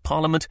 holding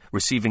parliament,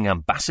 receiving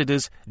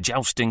ambassadors,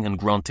 jousting and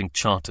granting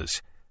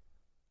charters.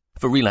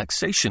 For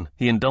relaxation,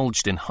 he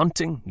indulged in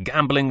hunting,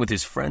 gambling with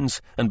his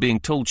friends, and being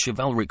told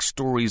chivalric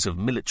stories of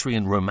military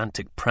and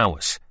romantic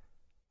prowess.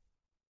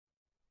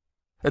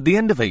 At the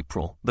end of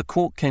April, the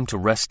court came to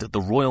rest at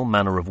the royal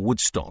manor of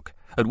Woodstock,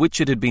 at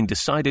which it had been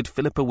decided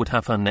Philippa would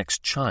have her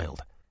next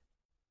child.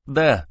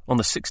 There, on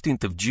the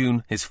 16th of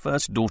June, his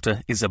first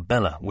daughter,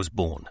 Isabella, was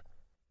born.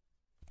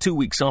 2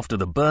 weeks after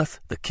the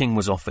birth, the king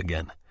was off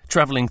again,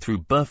 travelling through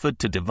Burford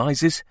to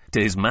Devizes,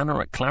 to his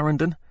manor at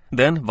Clarendon,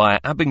 then via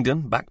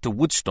Abingdon back to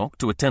Woodstock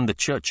to attend the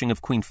churching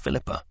of Queen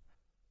Philippa.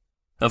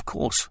 Of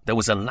course, there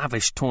was a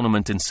lavish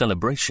tournament in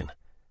celebration.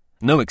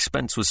 No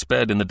expense was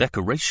spared in the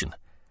decoration.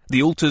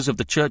 The altars of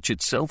the church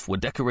itself were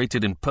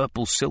decorated in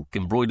purple silk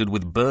embroidered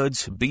with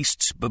birds,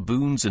 beasts,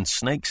 baboons and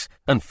snakes,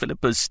 and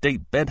Philippa's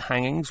state bed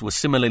hangings were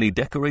similarly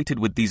decorated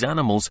with these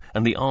animals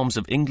and the arms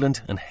of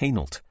England and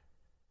Hainault.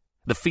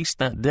 The feast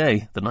that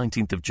day, the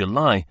 19th of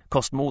July,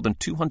 cost more than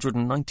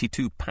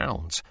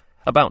 £292,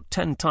 about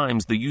 10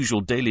 times the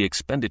usual daily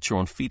expenditure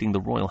on feeding the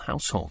royal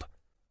household.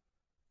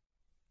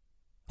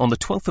 On the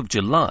 12th of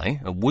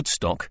July, at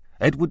Woodstock,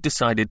 Edward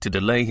decided to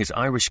delay his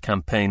Irish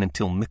campaign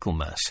until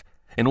Michaelmas,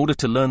 in order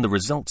to learn the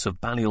results of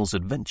Balliol's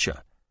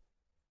adventure.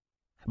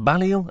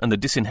 Balliol and the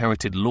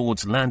disinherited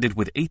lords landed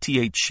with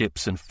 88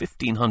 ships and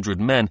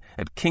 1,500 men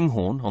at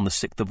Kinghorn on the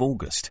 6th of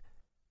August.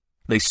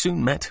 They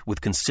soon met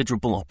with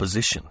considerable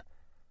opposition.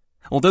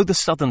 Although the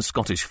southern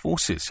Scottish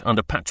forces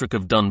under Patrick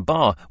of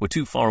Dunbar were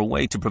too far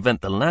away to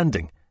prevent the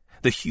landing,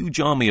 the huge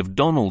army of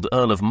Donald,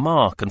 Earl of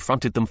Mar,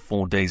 confronted them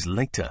 4 days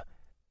later.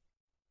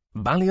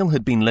 Balliol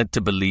had been led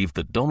to believe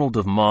that Donald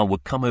of Mar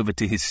would come over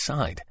to his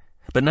side,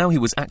 but now he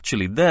was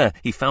actually there,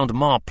 he found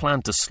Mar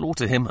planned to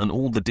slaughter him and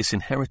all the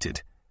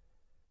disinherited.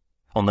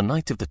 On the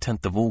night of the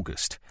 10th of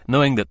August,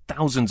 knowing that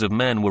thousands of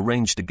men were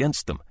ranged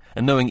against them,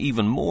 and knowing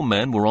even more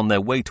men were on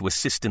their way to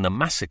assist in the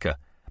massacre,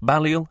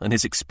 Balliol and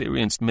his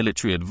experienced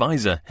military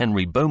advisor,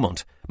 Henry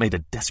Beaumont, made a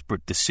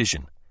desperate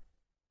decision.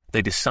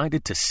 They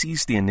decided to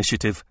seize the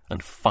initiative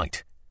and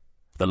fight.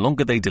 The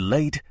longer they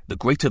delayed, the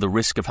greater the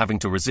risk of having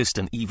to resist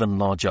an even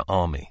larger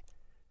army.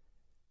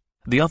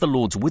 The other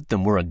lords with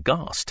them were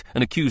aghast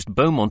and accused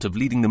Beaumont of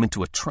leading them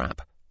into a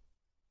trap.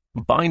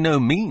 "By no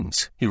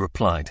means," he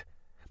replied.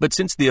 "But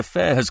since the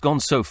affair has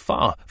gone so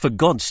far, for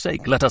God's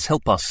sake let us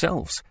help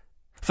ourselves.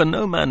 For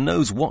no man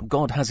knows what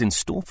God has in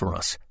store for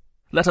us.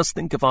 Let us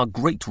think of our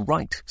great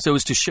right, so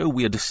as to show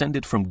we are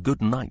descended from good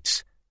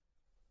knights."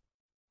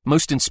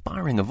 Most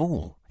inspiring of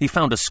all, he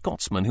found a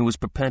Scotsman who was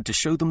prepared to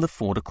show them the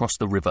ford across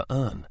the River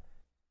Erne.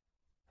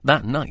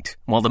 That night,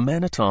 while the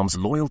men-at-arms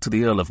loyal to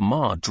the Earl of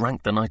Mar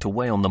drank the night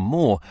away on the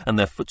moor and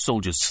their foot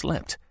soldiers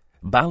slept,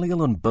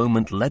 Balliol and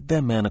Beaumont led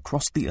their men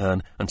across the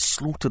Erne and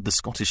slaughtered the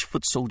Scottish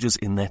foot soldiers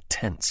in their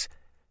tents.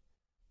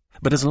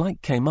 But as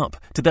light came up,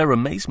 to their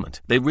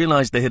amazement, they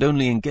realized they had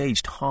only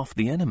engaged half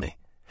the enemy,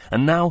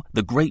 and now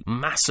the great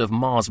mass of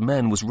Mar's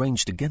men was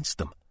ranged against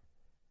them.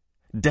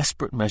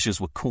 Desperate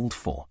measures were called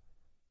for.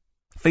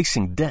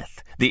 Facing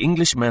death, the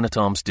English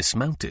men-at-arms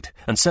dismounted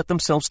and set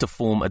themselves to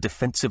form a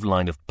defensive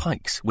line of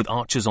pikes with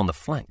archers on the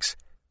flanks.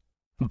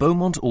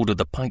 Beaumont ordered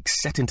the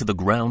pikes set into the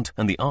ground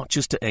and the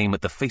archers to aim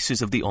at the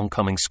faces of the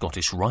oncoming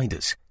Scottish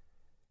riders.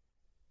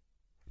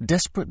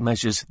 Desperate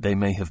measures they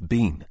may have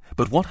been,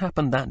 but what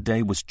happened that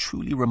day was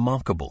truly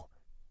remarkable.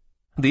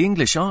 The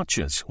English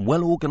archers,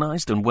 well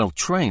organised and well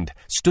trained,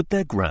 stood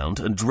their ground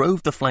and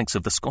drove the flanks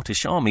of the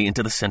Scottish army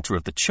into the centre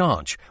of the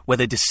charge, where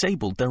they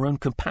disabled their own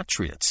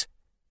compatriots.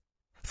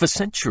 For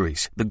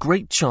centuries, the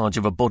great charge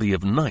of a body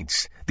of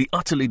knights, the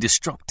utterly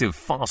destructive,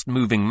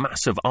 fast-moving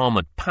mass of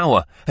armoured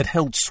power, had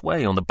held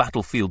sway on the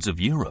battlefields of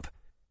Europe.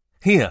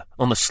 Here,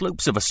 on the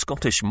slopes of a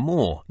Scottish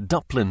moor,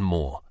 Duplin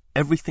Moor,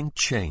 everything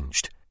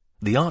changed.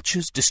 The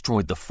archers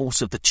destroyed the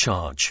force of the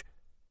charge.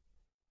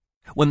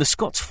 When the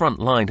Scots' front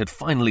line had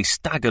finally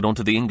staggered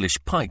onto the English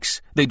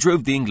pikes, they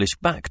drove the English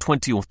back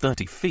 20 or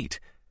 30 feet.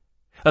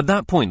 At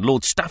that point,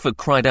 Lord Stafford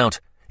cried out,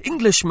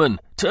 "Englishmen,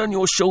 turn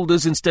your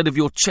shoulders instead of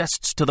your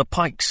chests to the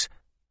pikes."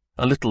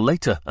 A little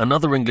later,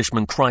 another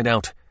Englishman cried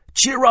out,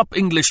 "Cheer up,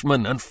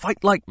 Englishmen, and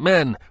fight like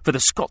men, for the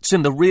Scots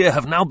in the rear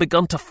have now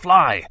begun to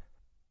fly."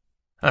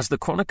 As the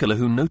chronicler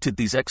who noted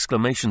these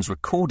exclamations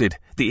recorded,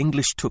 the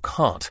English took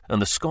heart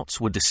and the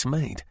Scots were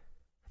dismayed.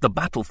 The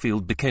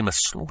battlefield became a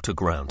slaughter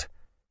ground.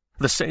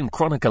 The same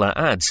chronicler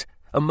adds,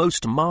 "A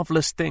most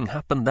marvellous thing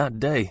happened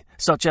that day,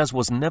 such as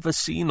was never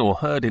seen or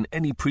heard in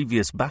any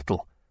previous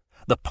battle.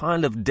 The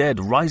pile of dead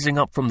rising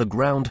up from the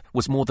ground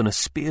was more than a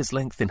spear's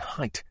length in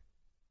height."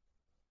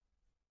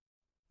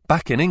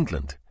 Back in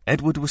England,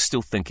 Edward was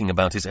still thinking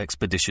about his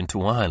expedition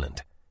to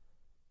Ireland.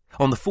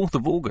 On the 4th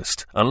of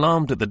August,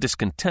 alarmed at the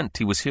discontent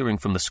he was hearing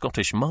from the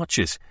Scottish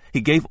marches, he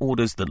gave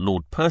orders that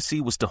Lord Percy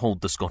was to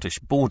hold the Scottish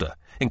border,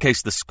 in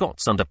case the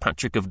Scots under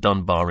Patrick of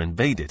Dunbar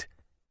invaded.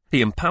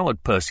 He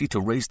empowered Percy to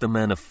raise the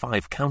men of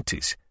 5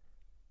 counties.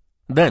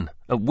 Then,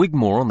 at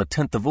Wigmore on the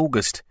 10th of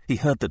August, he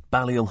heard that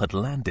Balliol had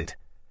landed.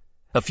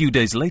 A few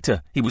days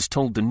later, he was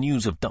told the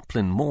news of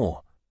Duplin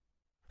Moor.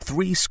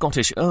 3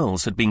 Scottish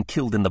earls had been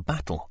killed in the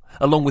battle,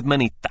 along with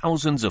many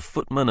thousands of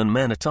footmen and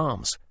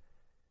men-at-arms.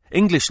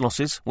 English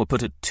losses were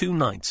put at 2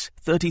 knights,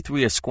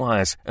 33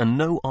 esquires, and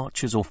no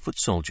archers or foot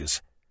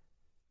soldiers.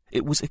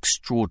 It was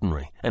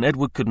extraordinary, and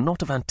Edward could not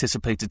have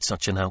anticipated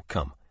such an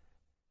outcome.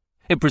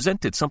 It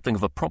presented something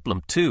of a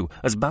problem too,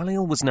 as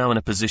Balliol was now in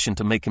a position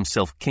to make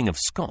himself King of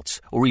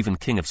Scots, or even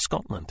King of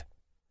Scotland.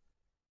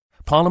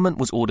 Parliament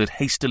was ordered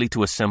hastily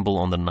to assemble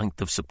on the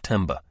 9th of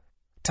September.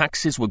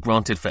 Taxes were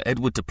granted for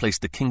Edward to place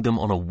the kingdom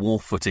on a war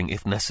footing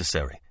if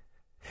necessary.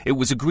 It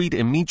was agreed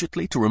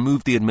immediately to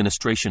remove the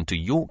administration to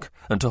York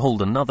and to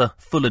hold another,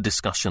 fuller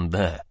discussion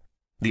there.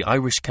 The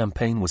Irish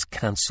campaign was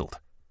cancelled.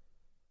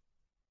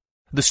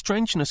 The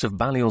strangeness of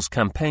Balliol's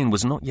campaign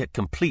was not yet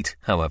complete,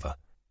 however.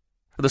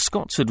 The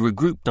Scots had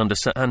regrouped under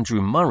Sir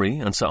Andrew Murray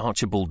and Sir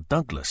Archibald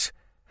Douglas.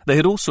 They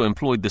had also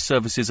employed the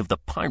services of the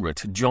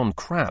pirate John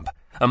Crabbe,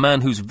 a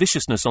man whose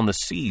viciousness on the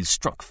seas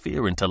struck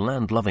fear into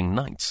land-loving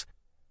knights.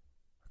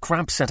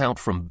 Crabbe set out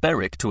from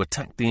Berwick to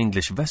attack the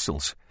English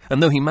vessels,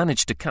 and though he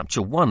managed to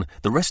capture one,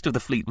 the rest of the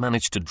fleet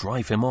managed to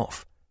drive him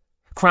off.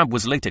 Crabbe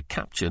was later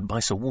captured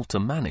by Sir Walter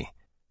Manny.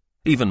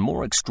 Even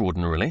more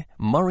extraordinarily,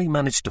 Murray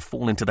managed to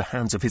fall into the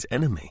hands of his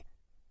enemy.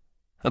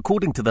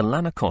 According to the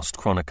Lanercost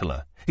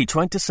chronicler, he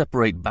tried to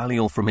separate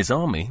Balliol from his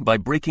army by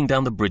breaking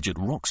down the bridge at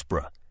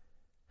Roxburgh.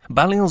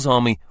 Balliol's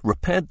army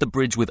repaired the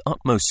bridge with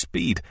utmost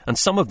speed, and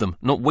some of them,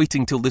 not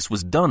waiting till this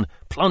was done,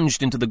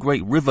 plunged into the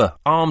great river,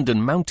 armed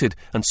and mounted,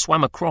 and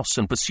swam across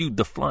and pursued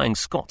the flying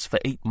Scots for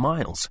 8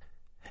 miles,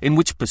 in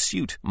which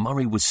pursuit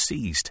Murray was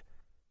seized.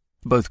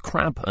 Both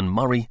Crabbe and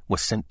Murray were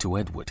sent to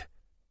Edward.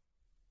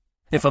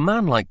 If a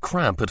man like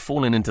Crabbe had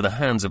fallen into the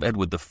hands of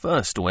Edward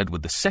I or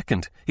Edward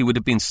II, he would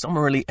have been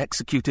summarily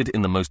executed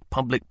in the most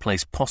public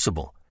place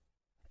possible.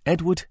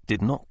 Edward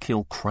did not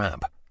kill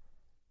Crabbe.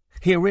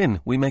 Herein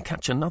we may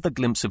catch another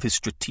glimpse of his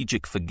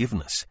strategic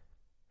forgiveness.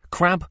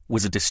 Crabbe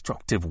was a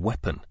destructive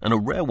weapon, and a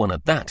rare one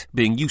at that,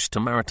 being used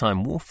to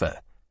maritime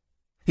warfare.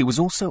 He was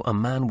also a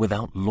man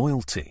without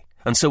loyalty,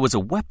 and so as a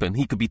weapon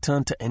he could be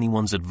turned to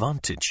anyone's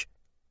advantage.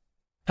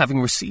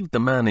 Having received the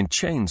man in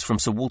chains from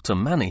Sir Walter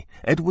Manny,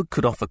 Edward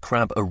could offer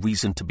Crabbe a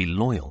reason to be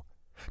loyal,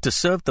 to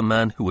serve the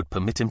man who would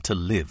permit him to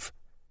live.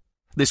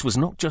 This was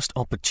not just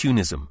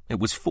opportunism, it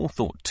was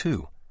forethought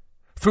too.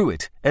 Through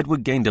it,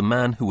 Edward gained a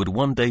man who would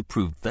one day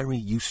prove very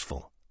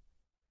useful.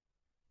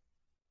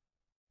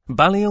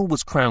 Balliol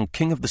was crowned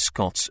King of the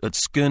Scots at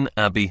Skirn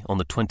Abbey on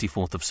the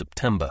 24th of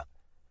September.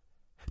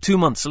 2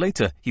 months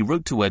later, he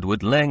wrote to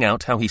Edward laying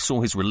out how he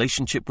saw his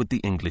relationship with the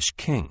English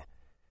king.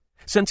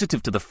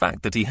 Sensitive to the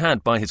fact that he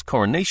had, by his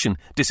coronation,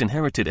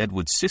 disinherited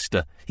Edward's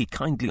sister, he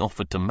kindly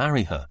offered to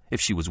marry her,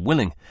 if she was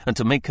willing, and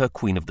to make her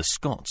Queen of the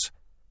Scots.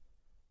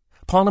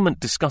 Parliament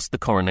discussed the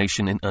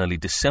coronation in early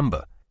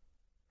December.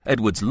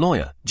 Edward's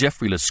lawyer,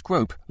 Geoffrey Le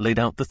Scrope, laid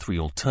out the 3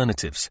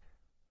 alternatives: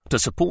 to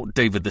support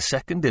David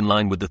II in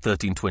line with the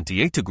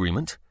 1328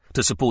 agreement,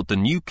 to support the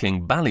new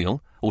king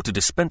Balliol, or to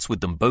dispense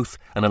with them both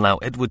and allow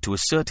Edward to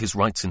assert his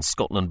rights in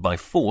Scotland by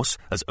force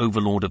as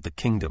overlord of the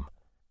kingdom.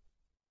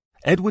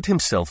 Edward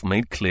himself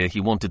made clear he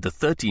wanted the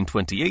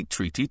 1328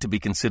 treaty to be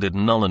considered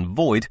null and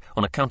void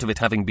on account of it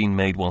having been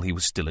made while he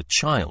was still a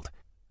child,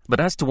 but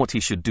as to what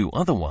he should do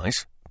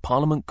otherwise,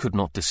 Parliament could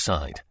not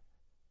decide.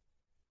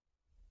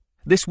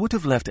 This would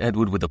have left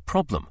Edward with a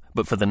problem,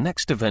 but for the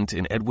next event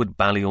in Edward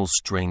Balliol's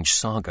strange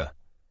saga.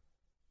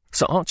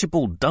 Sir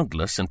Archibald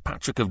Douglas and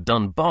Patrick of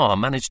Dunbar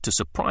managed to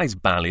surprise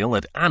Balliol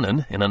at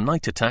Annan in a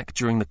night attack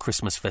during the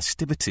Christmas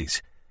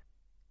festivities.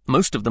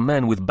 Most of the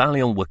men with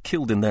Balliol were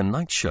killed in their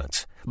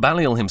nightshirts.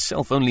 Balliol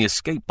himself only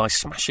escaped by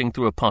smashing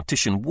through a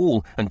partition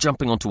wall and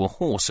jumping onto a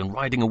horse and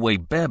riding away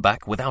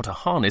bareback without a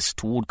harness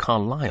toward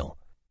Carlisle.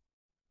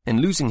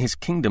 In losing his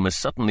kingdom as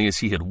suddenly as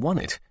he had won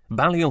it,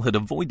 Balliol had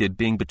avoided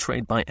being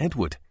betrayed by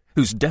Edward,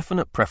 whose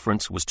definite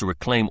preference was to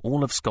reclaim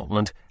all of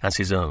Scotland as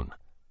his own.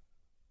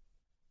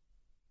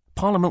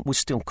 Parliament was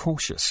still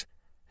cautious.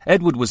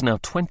 Edward was now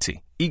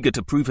 20, eager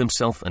to prove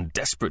himself and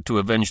desperate to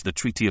avenge the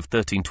Treaty of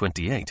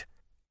 1328.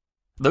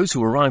 Those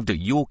who arrived at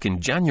York in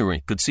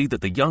January could see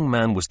that the young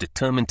man was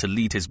determined to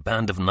lead his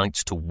band of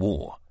knights to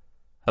war.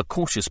 A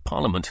cautious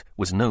Parliament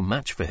was no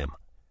match for him.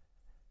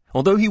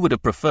 Although he would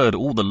have preferred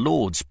all the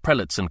lords,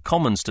 prelates and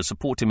commons to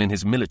support him in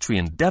his military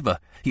endeavour,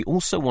 he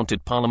also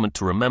wanted Parliament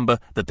to remember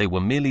that they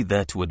were merely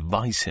there to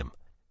advise him.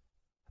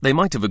 They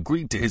might have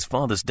agreed to his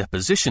father's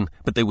deposition,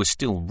 but they were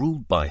still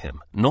ruled by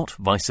him, not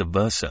vice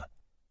versa.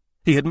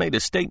 He had made a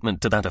statement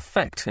to that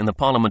effect in the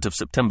Parliament of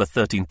September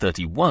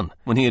 1331,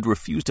 when he had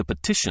refused a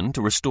petition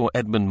to restore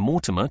Edmund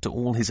Mortimer to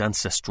all his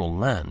ancestral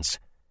lands.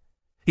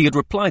 He had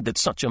replied that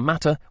such a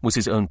matter was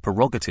his own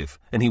prerogative,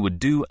 and he would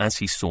do as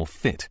he saw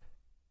fit.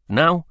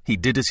 Now he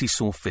did as he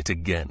saw fit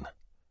again.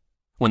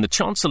 When the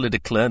Chancellor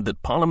declared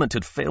that Parliament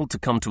had failed to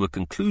come to a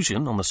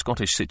conclusion on the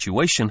Scottish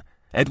situation,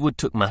 Edward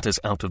took matters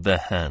out of their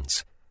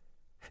hands.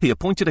 He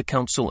appointed a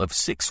council of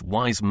 6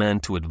 wise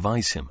men to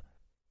advise him.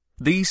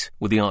 These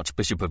were the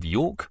Archbishop of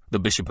York, the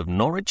Bishop of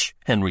Norwich,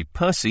 Henry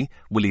Percy,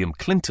 William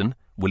Clinton,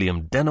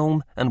 William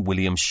Denolme, and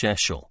William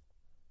Shershall.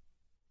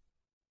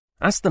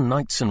 As the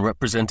knights and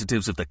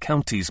representatives of the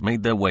counties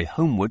made their way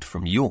homeward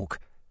from York,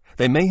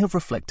 they may have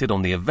reflected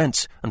on the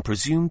events and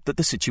presumed that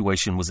the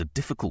situation was a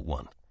difficult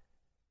one.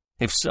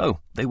 If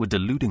so, they were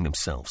deluding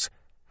themselves.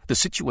 The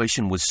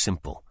situation was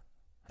simple.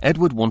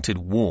 Edward wanted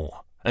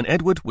war, and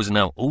Edward was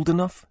now old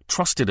enough,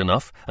 trusted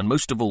enough, and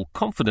most of all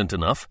confident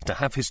enough to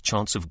have his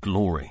chance of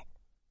glory.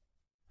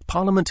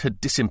 Parliament had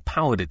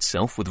disempowered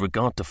itself with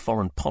regard to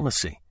foreign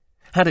policy.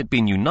 Had it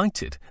been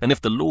united, and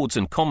if the Lords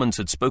and Commons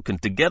had spoken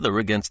together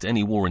against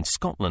any war in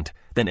Scotland,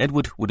 then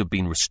Edward would have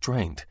been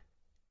restrained.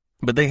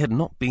 But they had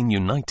not been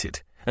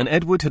united, and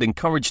Edward had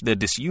encouraged their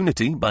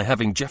disunity by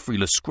having Geoffrey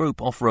Le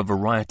Scrope offer a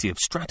variety of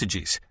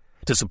strategies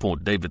to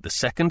support David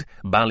II,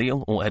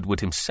 Balliol, or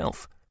Edward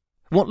himself.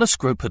 What Le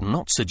Scrope had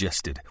not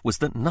suggested was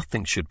that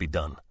nothing should be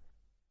done.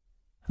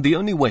 The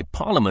only way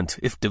Parliament,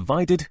 if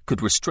divided,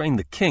 could restrain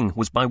the king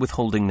was by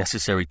withholding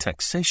necessary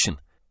taxation,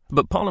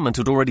 but Parliament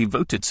had already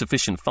voted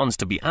sufficient funds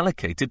to be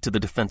allocated to the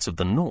defence of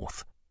the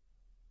North.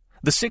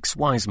 The 6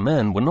 wise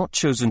men were not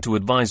chosen to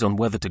advise on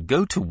whether to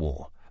go to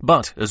war,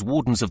 but as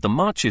wardens of the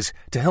marches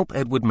to help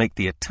Edward make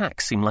the attack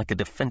seem like a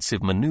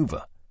defensive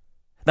manoeuvre.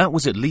 That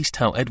was at least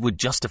how Edward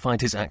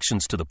justified his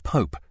actions to the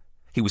Pope.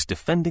 He was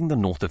defending the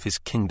north of his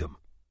kingdom.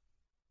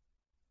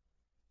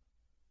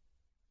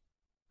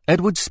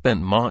 Edward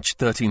spent March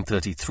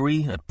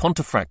 1333 at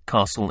Pontefract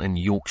Castle in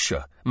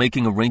Yorkshire,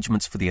 making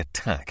arrangements for the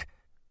attack.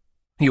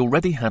 He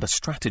already had a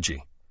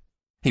strategy.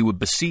 He would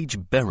besiege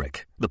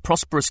Berwick, the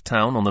prosperous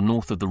town on the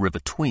north of the River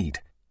Tweed.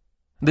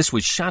 This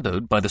was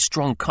shadowed by the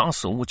strong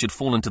castle which had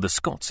fallen to the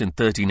Scots in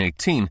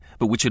 1318,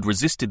 but which had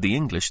resisted the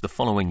English the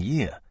following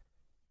year.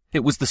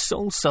 It was the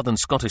sole southern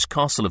Scottish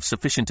castle of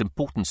sufficient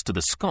importance to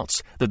the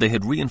Scots that they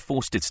had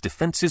reinforced its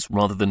defences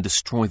rather than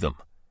destroy them.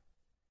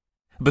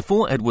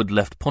 Before Edward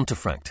left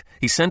Pontefract,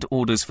 he sent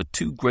orders for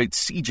 2 great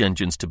siege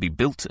engines to be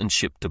built and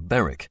shipped to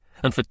Berwick,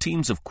 and for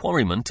teams of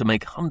quarrymen to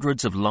make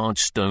hundreds of large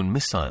stone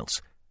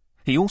missiles.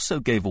 He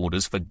also gave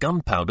orders for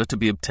gunpowder to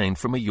be obtained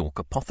from a York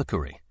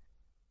apothecary.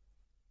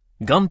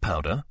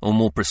 Gunpowder, or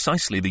more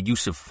precisely the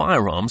use of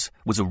firearms,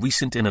 was a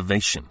recent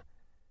innovation.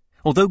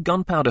 Although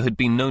gunpowder had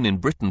been known in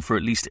Britain for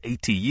at least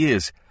 80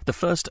 years, the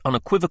first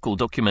unequivocal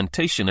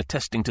documentation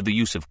attesting to the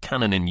use of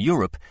cannon in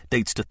Europe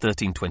dates to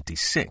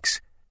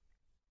 1326.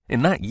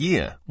 In that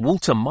year,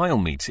 Walter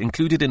Milemeet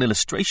included an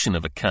illustration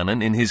of a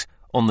cannon in his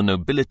On the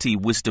Nobility,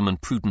 Wisdom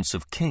and Prudence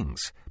of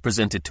Kings,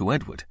 presented to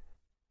Edward.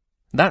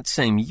 That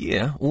same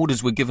year,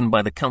 orders were given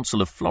by the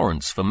Council of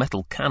Florence for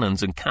metal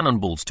cannons and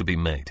cannonballs to be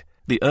made,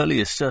 the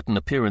earliest certain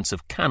appearance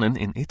of cannon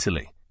in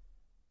Italy.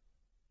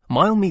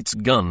 Milemeet's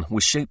gun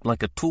was shaped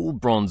like a tall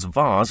bronze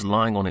vase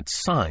lying on its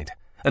side,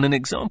 and an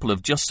example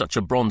of just such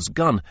a bronze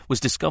gun was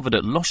discovered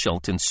at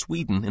Loschalt in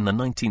Sweden in the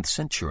 19th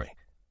century.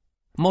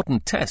 Modern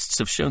tests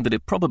have shown that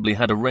it probably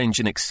had a range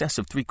in excess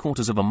of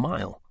 3/4 of a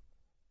mile.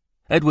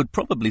 Edward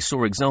probably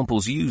saw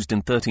examples used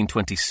in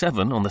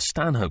 1327 on the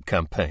Stanhope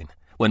campaign,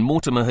 when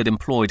Mortimer had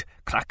employed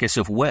crackes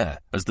of ware,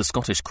 as the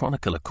Scottish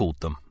chronicler called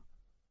them.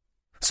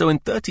 So in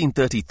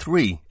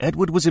 1333,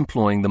 Edward was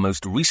employing the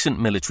most recent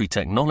military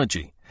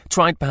technology,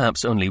 tried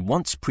perhaps only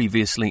once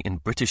previously in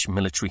British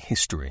military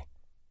history.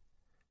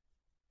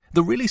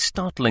 The really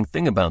startling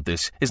thing about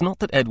this is not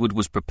that Edward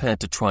was prepared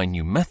to try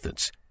new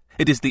methods.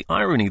 It is the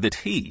irony that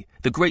he,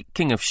 the great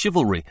king of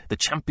chivalry, the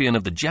champion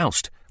of the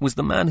joust, was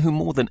the man who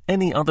more than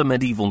any other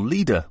medieval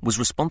leader was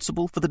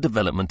responsible for the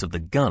development of the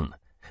gun,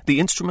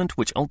 the instrument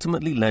which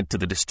ultimately led to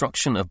the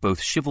destruction of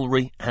both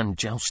chivalry and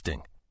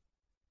jousting.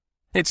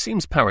 It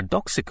seems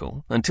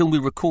paradoxical until we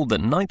recall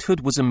that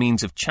knighthood was a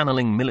means of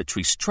channeling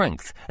military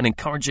strength and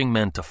encouraging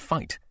men to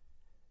fight.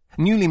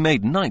 Newly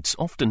made knights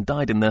often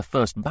died in their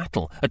first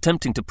battle,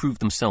 attempting to prove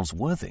themselves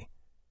worthy.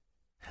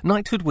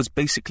 Knighthood was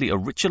basically a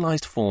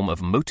ritualized form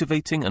of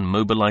motivating and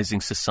mobilizing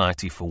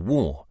society for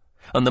war,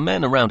 and the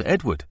men around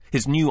Edward,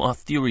 his new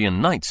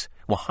Arthurian knights,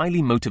 were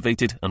highly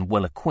motivated and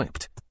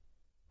well-equipped.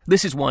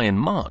 This is why in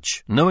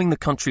March, knowing the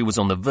country was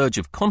on the verge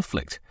of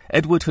conflict,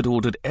 Edward had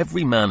ordered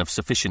every man of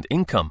sufficient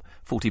income,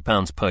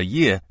 £40 per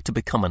year, to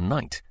become a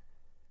knight.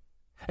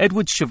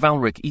 Edward's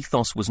chivalric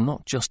ethos was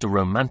not just a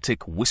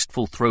romantic,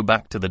 wistful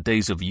throwback to the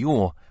days of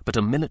yore, but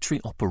a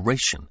military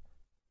operation.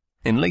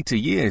 In later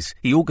years,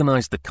 he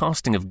organized the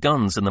casting of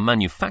guns and the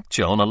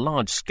manufacture on a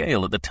large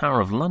scale at the Tower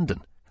of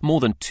London, more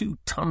than 2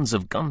 tons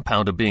of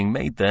gunpowder being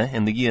made there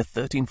in the year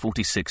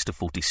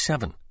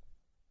 1346-47.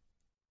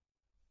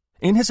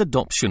 In his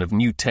adoption of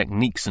new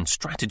techniques and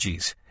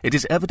strategies, it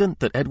is evident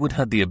that Edward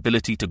had the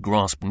ability to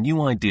grasp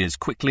new ideas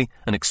quickly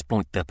and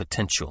exploit their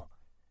potential.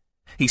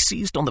 He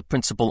seized on the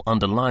principle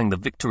underlying the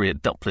victory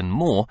at Duplin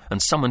Moor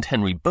and summoned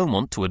Henry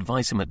Beaumont to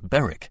advise him at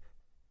Berwick.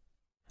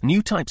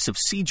 New types of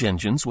siege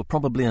engines were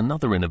probably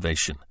another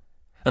innovation,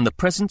 and the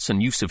presence and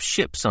use of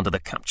ships under the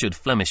captured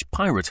Flemish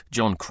pirate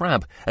John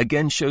Crabbe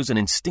again shows an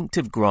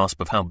instinctive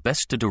grasp of how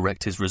best to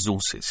direct his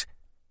resources.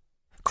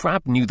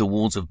 Crabbe knew the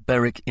walls of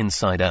Berwick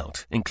inside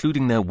out,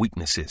 including their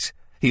weaknesses.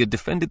 He had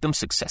defended them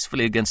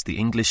successfully against the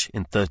English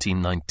in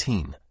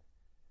 1319.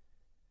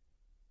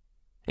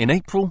 In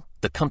April,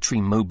 the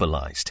country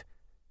mobilized.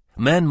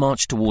 Men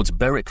marched towards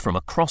Berwick from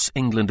across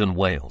England and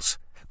Wales.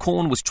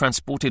 Corn was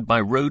transported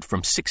by road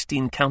from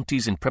 16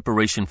 counties in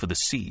preparation for the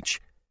siege.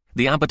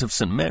 The Abbot of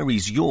St.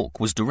 Mary's, York,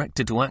 was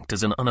directed to act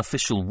as an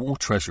unofficial war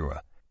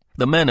treasurer.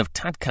 The men of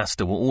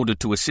Tadcaster were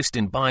ordered to assist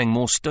in buying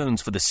more stones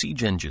for the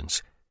siege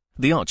engines.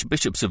 The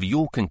Archbishops of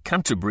York and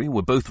Canterbury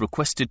were both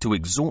requested to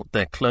exhort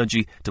their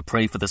clergy to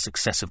pray for the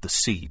success of the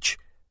siege.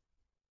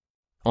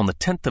 On the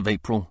 10th of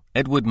April,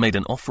 Edward made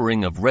an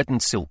offering of red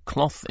and silk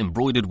cloth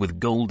embroidered with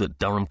gold at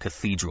Durham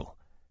Cathedral.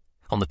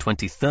 On the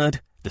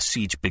 23rd, the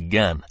siege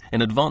began,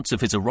 in advance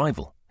of his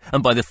arrival,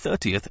 and by the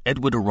 30th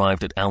Edward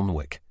arrived at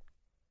Alnwick.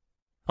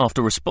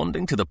 After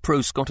responding to the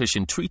pro-Scottish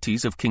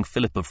entreaties of King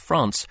Philip of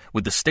France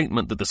with the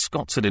statement that the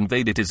Scots had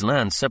invaded his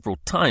land several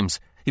times,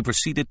 he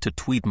proceeded to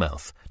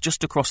Tweedmouth,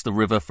 just across the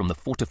river from the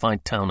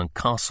fortified town and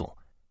castle.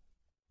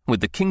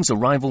 With the king's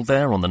arrival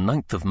there on the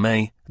 9th of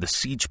May, the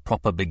siege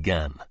proper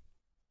began.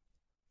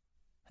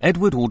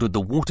 Edward ordered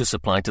the water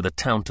supply to the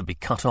town to be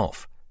cut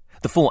off.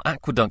 The 4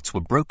 aqueducts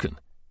were broken.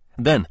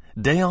 Then,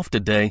 day after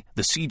day,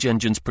 the siege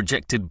engines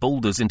projected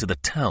boulders into the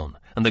town,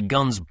 and the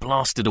guns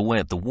blasted away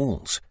at the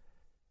walls.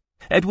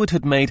 Edward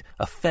had made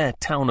a fair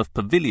town of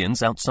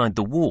pavilions outside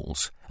the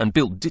walls, and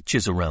built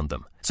ditches around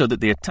them, so that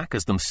the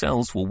attackers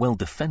themselves were well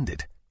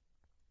defended.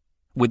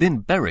 Within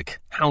Berwick,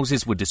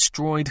 houses were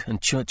destroyed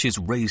and churches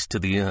razed to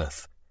the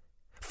earth.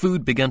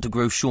 Food began to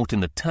grow short in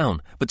the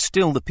town, but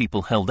still the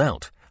people held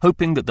out,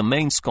 hoping that the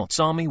main Scots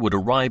army would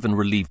arrive and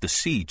relieve the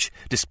siege,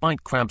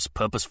 despite Crabbe's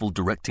purposeful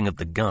directing of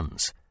the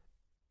guns.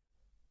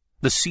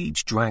 The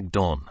siege dragged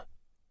on.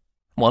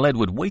 While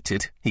Edward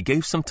waited, he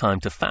gave some time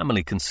to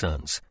family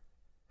concerns.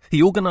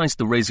 He organized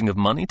the raising of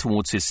money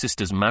towards his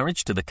sister's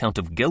marriage to the Count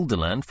of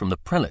Gelderland from the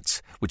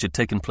prelates, which had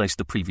taken place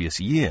the previous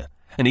year,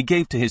 and he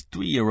gave to his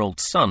 3-year-old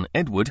son,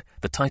 Edward,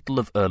 the title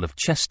of Earl of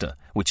Chester,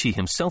 which he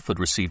himself had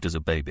received as a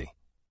baby.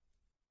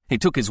 He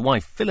took his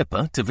wife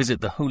Philippa to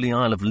visit the holy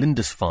isle of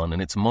Lindisfarne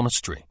and its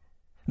monastery.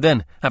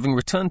 Then, having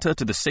returned her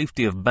to the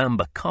safety of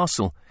Bamber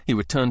Castle, he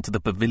returned to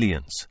the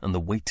pavilions and the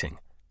waiting.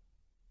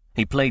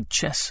 He played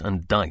chess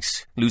and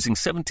dice, losing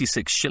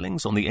 76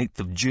 shillings on the 8th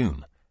of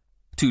June.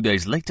 2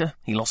 days later,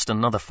 he lost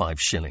another 5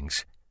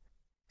 shillings.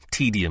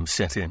 Tedium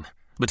set in,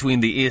 between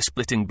the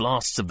ear-splitting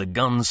blasts of the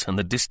guns and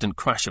the distant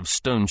crash of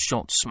stone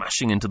shot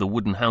smashing into the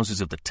wooden houses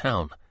of the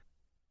town.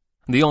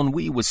 The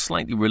ennui was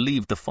slightly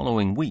relieved the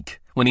following week,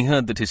 when he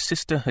heard that his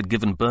sister had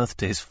given birth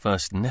to his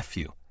first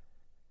nephew.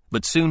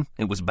 But soon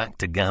it was back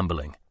to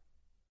gambling.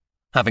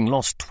 Having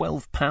lost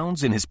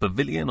 £12 in his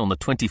pavilion on the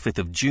 25th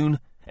of June,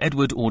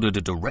 Edward ordered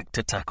a direct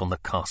attack on the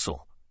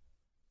castle.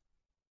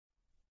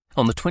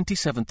 On the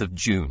 27th of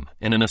June,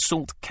 in an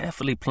assault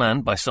carefully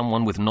planned by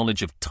someone with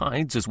knowledge of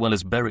tides as well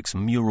as Berwick's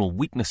mural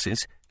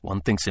weaknesses, one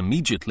thinks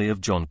immediately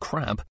of John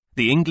Crabbe,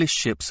 the English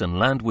ships and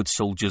landward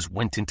soldiers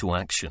went into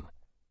action.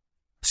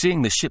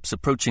 Seeing the ships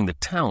approaching the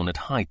town at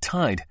high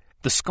tide,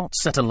 the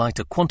Scots set alight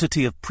a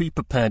quantity of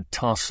pre-prepared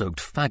tar-soaked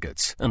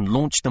faggots and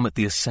launched them at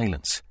the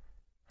assailants.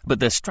 But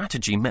their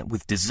strategy met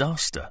with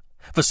disaster,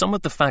 for some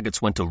of the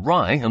faggots went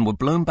awry and were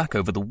blown back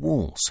over the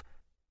walls.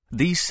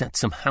 These set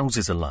some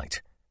houses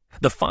alight.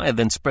 The fire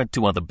then spread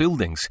to other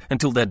buildings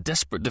until their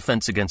desperate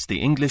defense against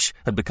the English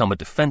had become a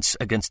defense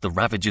against the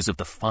ravages of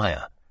the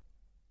fire.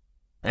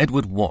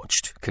 Edward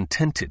watched,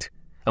 contented,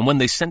 and when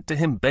they sent to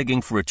him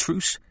begging for a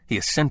truce, he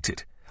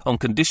assented, on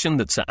condition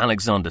that Sir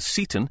Alexander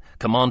Seton,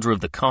 commander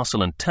of the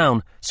castle and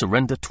town,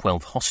 surrender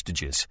 12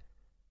 hostages.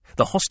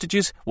 The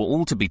hostages were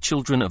all to be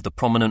children of the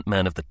prominent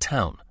men of the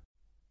town.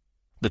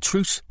 The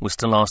truce was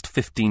to last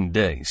 15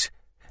 days.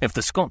 If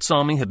the Scots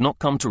army had not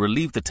come to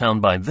relieve the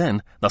town by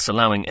then, thus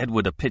allowing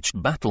Edward a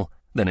pitched battle,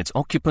 then its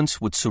occupants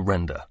would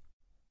surrender.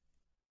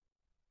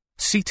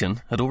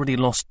 Seton had already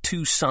lost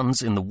 2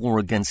 sons in the war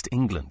against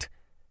England.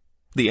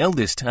 The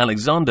eldest,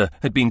 Alexander,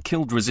 had been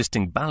killed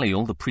resisting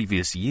Balliol the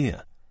previous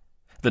year.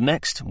 The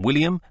next,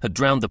 William, had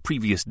drowned the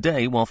previous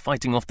day while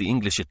fighting off the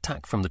English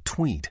attack from the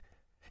Tweed.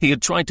 He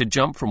had tried to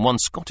jump from one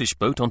Scottish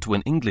boat onto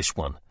an English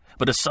one,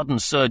 but a sudden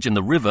surge in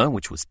the river,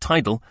 which was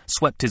tidal,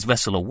 swept his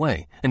vessel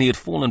away, and he had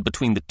fallen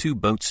between the 2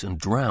 boats and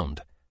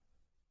drowned.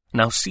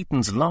 Now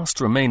Seton's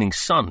last remaining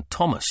son,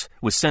 Thomas,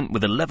 was sent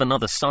with 11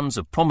 other sons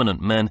of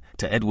prominent men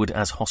to Edward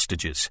as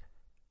hostages.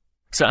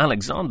 Sir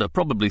Alexander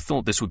probably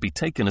thought this would be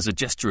taken as a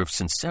gesture of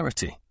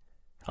sincerity.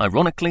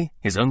 Ironically,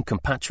 his own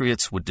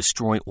compatriots would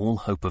destroy all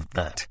hope of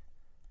that.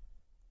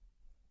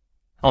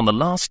 On the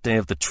last day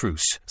of the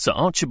truce, Sir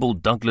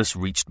Archibald Douglas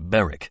reached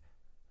Berwick.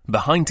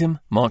 Behind him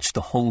marched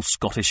the whole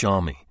Scottish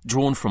army,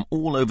 drawn from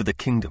all over the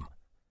kingdom.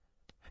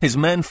 His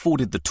men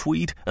forded the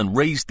Tweed and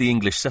razed the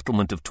English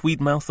settlement of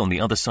Tweedmouth on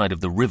the other side of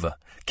the river,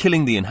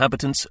 killing the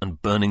inhabitants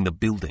and burning the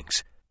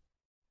buildings.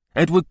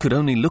 Edward could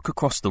only look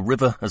across the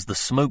river as the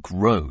smoke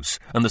rose,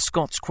 and the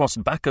Scots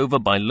crossed back over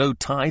by low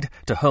tide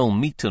to hurl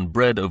meat and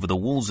bread over the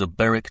walls of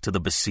Berwick to the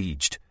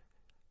besieged.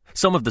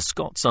 Some of the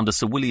Scots under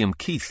Sir William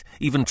Keith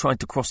even tried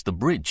to cross the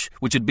bridge,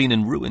 which had been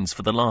in ruins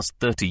for the last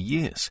 30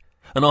 years,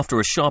 and after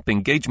a sharp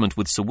engagement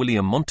with Sir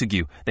William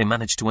Montague, they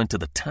managed to enter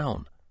the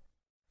town.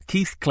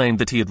 Keith claimed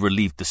that he had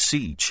relieved the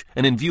siege,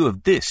 and in view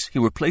of this, he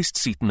replaced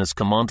Seton as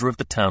commander of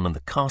the town and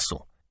the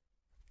castle.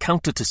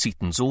 Counter to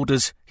Seton's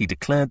orders, he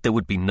declared there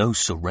would be no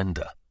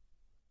surrender.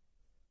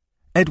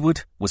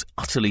 Edward was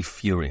utterly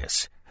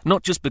furious,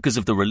 not just because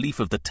of the relief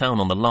of the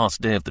town on the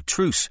last day of the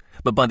truce,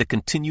 but by the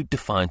continued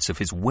defiance of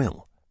his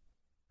will.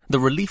 The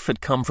relief had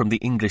come from the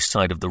English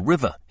side of the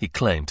river, he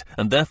claimed,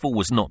 and therefore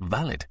was not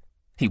valid.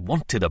 He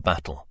wanted a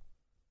battle.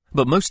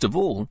 But most of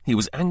all, he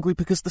was angry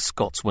because the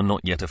Scots were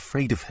not yet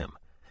afraid of him.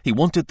 He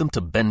wanted them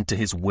to bend to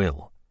his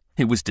will.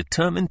 He was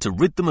determined to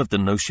rid them of the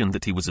notion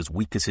that he was as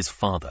weak as his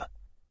father.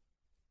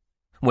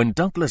 When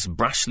Douglas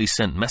brashly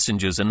sent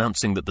messengers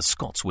announcing that the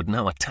Scots would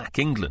now attack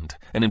England,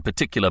 and in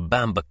particular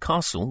Bamburgh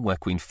Castle, where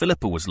Queen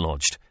Philippa was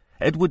lodged,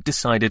 Edward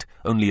decided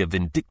only a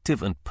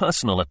vindictive and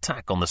personal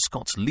attack on the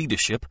Scots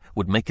leadership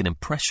would make an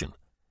impression.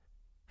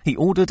 He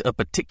ordered a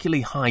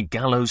particularly high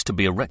gallows to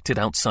be erected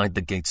outside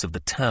the gates of the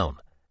town,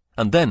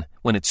 and then,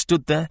 when it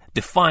stood there,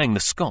 defying the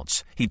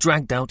Scots, he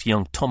dragged out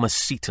young Thomas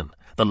Seton,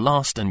 the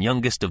last and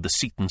youngest of the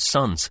Seton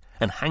sons,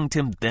 and hanged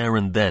him there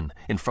and then,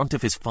 in front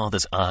of his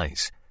father's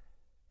eyes.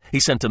 He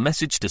sent a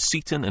message to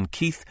Seton and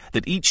Keith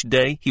that each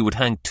day he would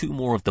hang 2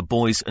 more of the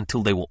boys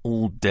until they were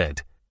all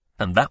dead,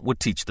 and that would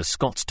teach the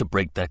Scots to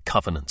break their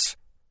covenants.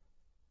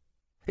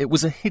 It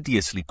was a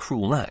hideously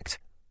cruel act,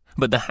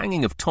 but the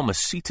hanging of Thomas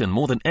Seton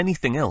more than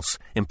anything else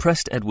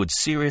impressed Edward's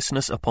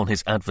seriousness upon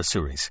his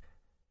adversaries.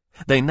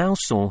 They now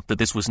saw that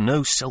this was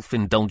no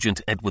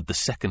self-indulgent Edward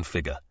II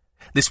figure.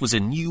 This was a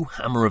new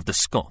Hammer of the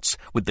Scots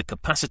with the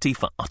capacity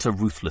for utter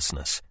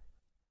ruthlessness.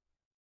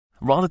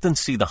 Rather than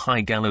see the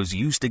high gallows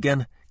used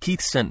again,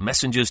 Keith sent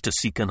messengers to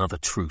seek another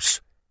truce.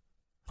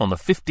 On the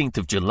 15th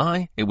of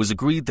July, it was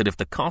agreed that if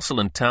the castle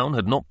and town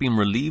had not been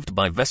relieved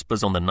by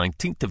Vespers on the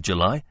 19th of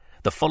July,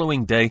 the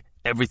following day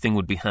everything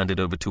would be handed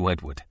over to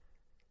Edward.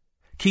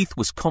 Keith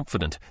was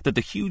confident that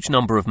the huge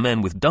number of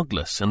men with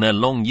Douglas and their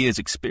long years'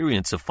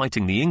 experience of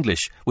fighting the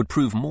English would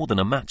prove more than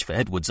a match for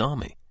Edward's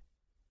army.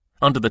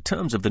 Under the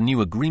terms of the new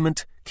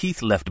agreement,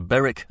 Keith left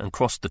Berwick and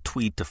crossed the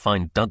Tweed to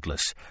find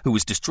Douglas, who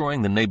was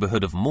destroying the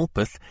neighbourhood of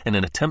Morpeth in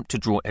an attempt to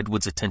draw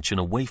Edward's attention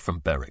away from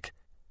Berwick.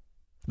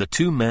 The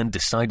 2 men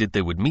decided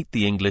they would meet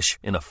the English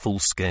in a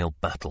full-scale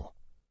battle.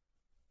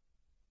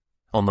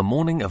 On the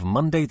morning of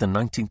Monday the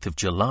 19th of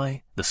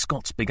July, the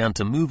Scots began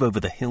to move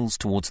over the hills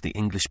towards the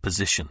English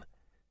position.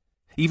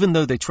 Even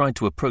though they tried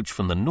to approach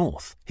from the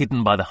north,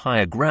 hidden by the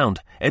higher ground,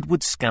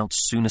 Edward's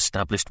scouts soon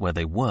established where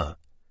they were.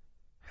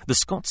 The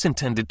Scots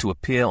intended to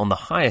appear on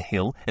the higher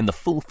hill in the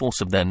full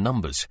force of their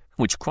numbers,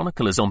 which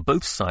chroniclers on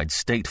both sides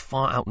state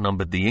far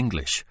outnumbered the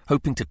English,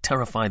 hoping to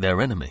terrify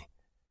their enemy.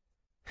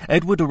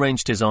 Edward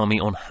arranged his army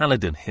on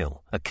Halidon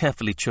Hill, a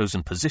carefully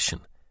chosen position.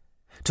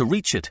 To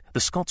reach it, the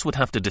Scots would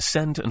have to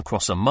descend and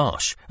cross a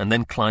marsh, and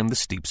then climb the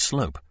steep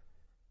slope.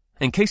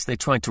 In case they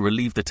tried to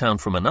relieve the town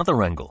from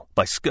another angle,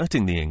 by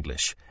skirting the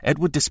English,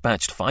 Edward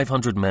dispatched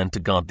 500 men to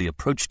guard the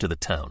approach to the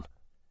town.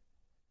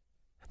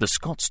 The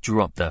Scots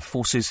drew up their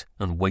forces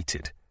and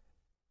waited.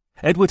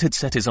 Edward had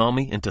set his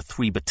army into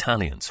 3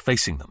 battalions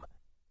facing them.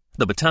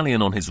 The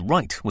battalion on his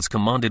right was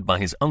commanded by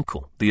his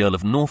uncle, the Earl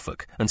of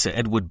Norfolk, and Sir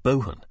Edward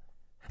Bohun.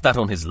 That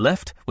on his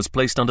left was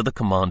placed under the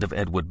command of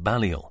Edward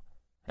Balliol.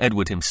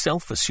 Edward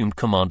himself assumed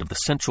command of the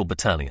central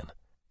battalion.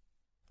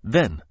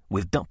 Then,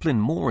 with Duplin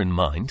more in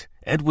mind,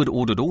 Edward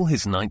ordered all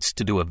his knights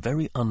to do a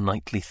very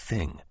unknightly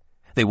thing.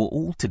 They were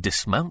all to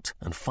dismount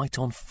and fight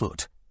on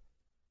foot.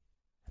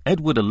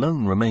 Edward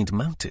alone remained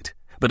mounted,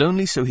 but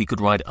only so he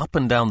could ride up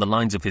and down the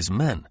lines of his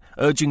men,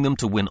 urging them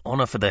to win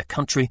honour for their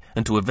country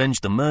and to avenge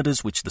the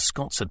murders which the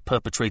Scots had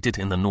perpetrated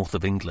in the north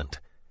of England.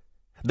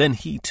 Then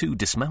he too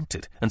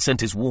dismounted and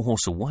sent his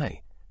war-horse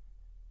away.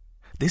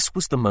 This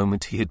was the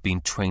moment he had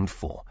been trained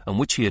for, and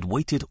which he had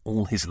waited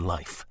all his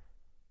life.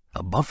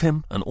 Above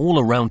him and all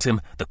around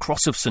him, the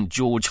cross of St.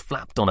 George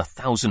flapped on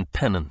 1,000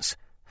 pennons.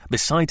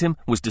 Beside him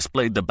was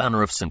displayed the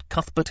banner of St.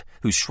 Cuthbert,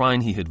 whose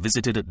shrine he had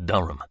visited at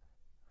Durham.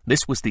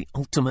 This was the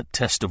ultimate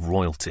test of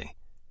royalty.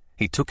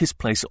 He took his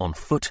place on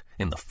foot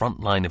in the front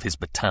line of his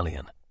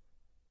battalion.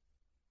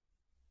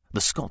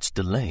 The Scots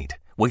delayed,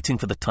 waiting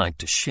for the tide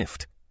to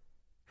shift.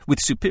 With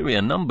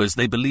superior numbers,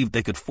 they believed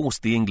they could force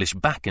the English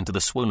back into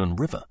the swollen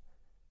river.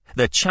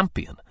 Their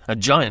champion, a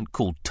giant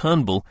called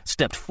Turnbull,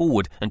 stepped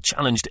forward and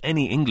challenged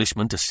any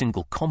Englishman to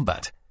single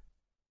combat.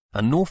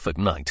 A Norfolk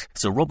knight,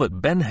 Sir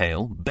Robert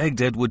Benhale,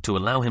 begged Edward to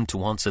allow him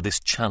to answer this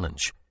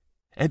challenge.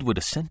 Edward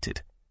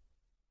assented.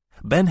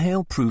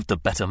 Benhale proved the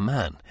better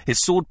man, his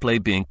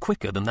swordplay being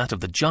quicker than that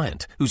of the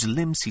giant, whose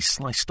limbs he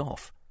sliced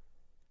off.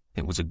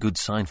 It was a good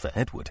sign for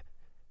Edward.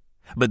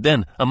 But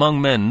then,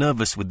 among men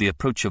nervous with the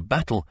approach of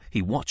battle,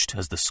 he watched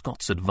as the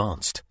Scots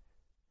advanced.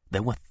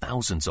 There were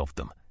thousands of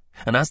them,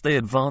 and as they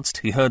advanced,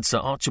 he heard Sir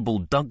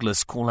Archibald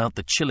Douglas call out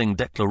the chilling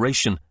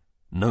declaration,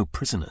 "No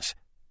prisoners."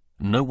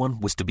 No one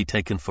was to be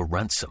taken for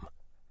ransom.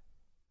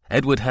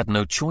 Edward had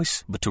no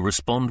choice but to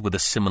respond with a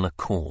similar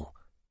call.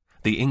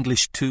 The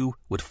English, too,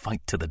 would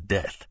fight to the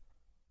death.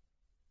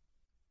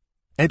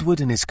 Edward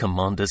and his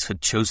commanders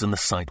had chosen the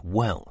site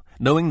well,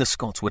 knowing the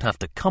Scots would have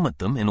to come at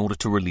them in order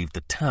to relieve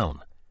the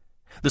town.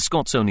 The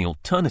Scots' only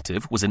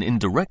alternative was an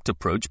indirect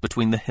approach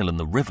between the hill and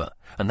the river,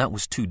 and that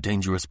was too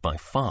dangerous by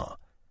far.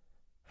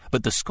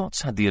 But the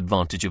Scots had the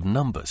advantage of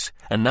numbers,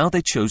 and now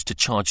they chose to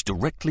charge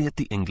directly at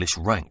the English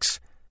ranks.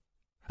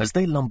 As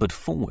they lumbered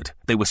forward,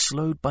 they were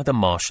slowed by the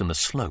marsh and the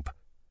slope.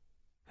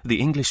 The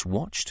English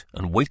watched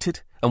and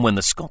waited, and when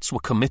the Scots were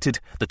committed,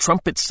 the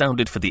trumpets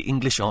sounded for the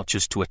English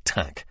archers to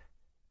attack.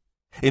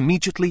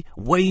 Immediately,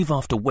 wave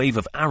after wave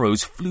of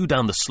arrows flew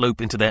down the slope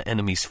into their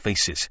enemies'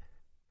 faces.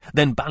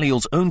 Then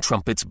Balliol's own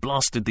trumpets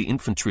blasted the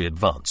infantry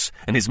advance,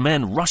 and his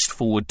men rushed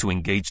forward to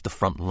engage the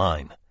front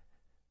line.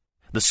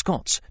 The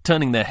Scots,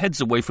 turning their heads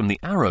away from the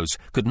arrows,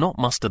 could not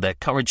muster their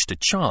courage to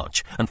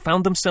charge, and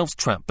found themselves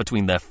trapped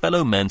between their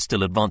fellow men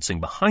still advancing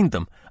behind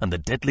them and the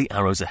deadly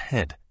arrows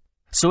ahead.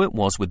 So it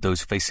was with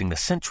those facing the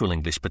Central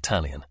English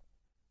battalion.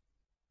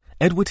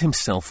 Edward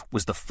himself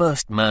was the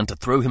first man to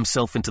throw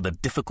himself into the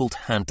difficult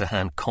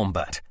hand-to-hand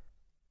combat.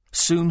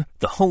 Soon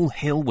the whole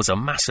hill was a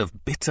mass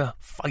of bitter,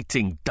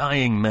 fighting,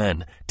 dying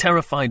men,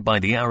 terrified by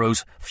the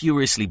arrows,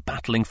 furiously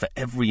battling for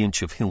every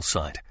inch of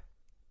hillside.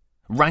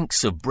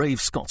 Ranks of brave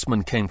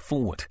Scotsmen came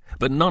forward,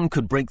 but none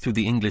could break through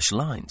the English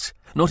lines,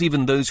 not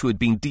even those who had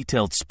been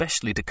detailed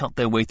specially to cut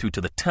their way through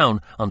to the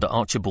town under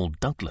Archibald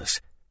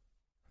Douglas.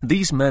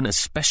 These men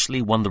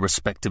especially won the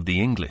respect of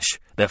the English,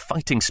 their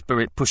fighting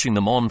spirit pushing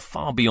them on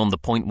far beyond the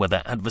point where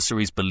their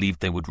adversaries believed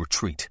they would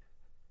retreat.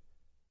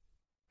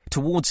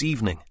 Towards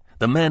evening,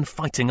 the men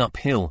fighting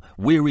uphill,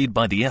 wearied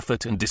by the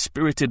effort and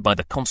dispirited by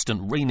the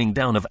constant raining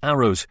down of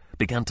arrows,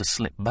 began to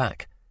slip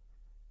back.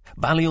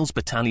 Balliol's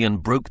battalion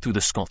broke through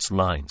the Scots'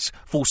 lines,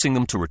 forcing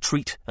them to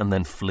retreat and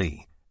then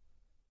flee.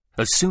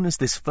 As soon as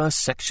this first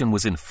section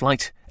was in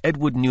flight,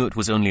 Edward knew it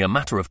was only a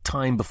matter of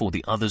time before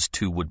the others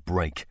too would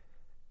break.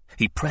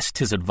 He pressed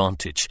his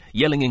advantage,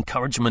 yelling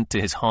encouragement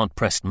to his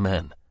hard-pressed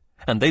men,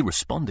 and they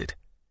responded.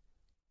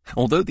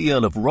 Although the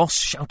Earl of Ross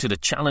shouted a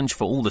challenge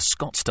for all the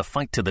Scots to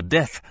fight to the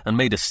death and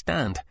made a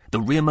stand,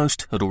 the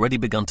rearmost had already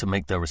begun to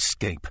make their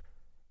escape.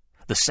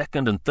 The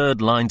second and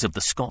third lines of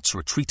the Scots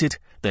retreated,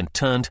 then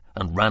turned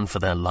and ran for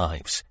their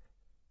lives.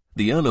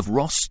 The Earl of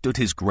Ross stood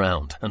his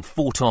ground and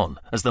fought on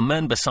as the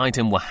men beside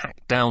him were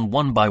hacked down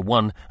one by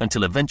one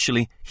until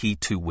eventually he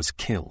too was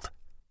killed.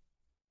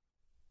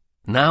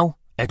 Now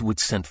Edward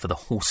sent for the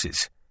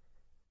horses.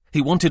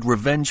 He wanted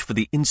revenge for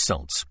the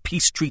insults,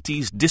 peace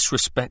treaties,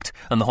 disrespect,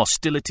 and the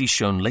hostility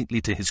shown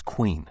lately to his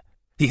queen.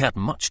 He had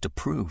much to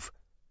prove.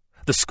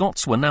 The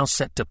Scots were now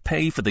set to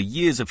pay for the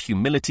years of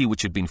humility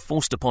which had been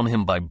forced upon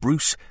him by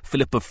Bruce,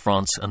 Philip of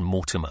France, and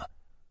Mortimer.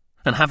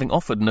 And having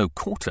offered no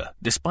quarter,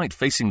 despite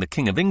facing the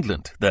King of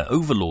England, their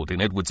overlord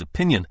in Edward's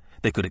opinion,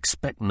 they could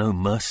expect no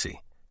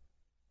mercy.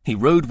 He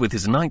rode with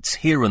his knights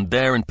here and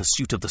there in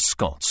pursuit of the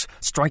Scots,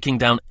 striking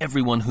down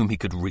everyone whom he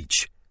could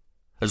reach.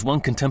 As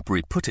one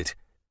contemporary put it,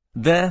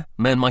 there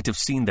men might have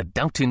seen the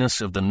doughtiness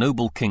of the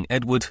noble King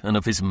Edward and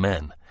of his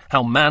men,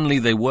 how manly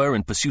they were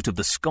in pursuit of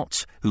the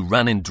Scots, who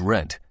ran in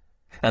dread.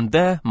 And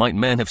there might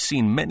men have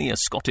seen many a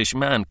Scottish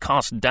man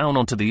cast down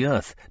onto the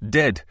earth,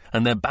 dead,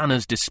 and their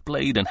banners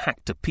displayed and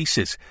hacked to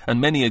pieces,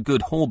 and many a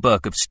good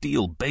hauberk of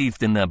steel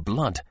bathed in their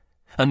blood.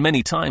 And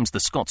many times the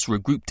Scots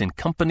regrouped in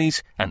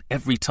companies, and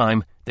every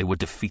time they were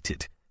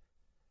defeated.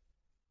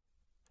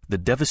 The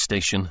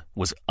devastation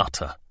was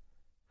utter.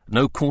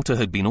 No quarter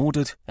had been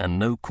ordered, and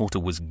no quarter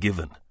was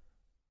given.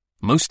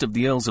 Most of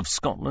the Earls of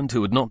Scotland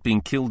who had not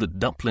been killed at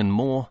Duplin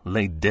Moor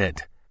lay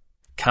dead.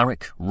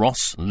 Carrick,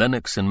 Ross,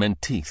 Lennox, and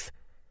Menteith.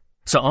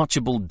 Sir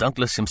Archibald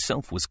Douglas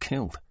himself was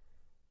killed.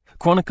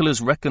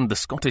 Chroniclers reckoned the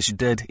Scottish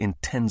dead in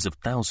tens of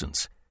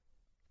thousands.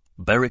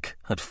 Berwick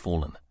had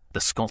fallen.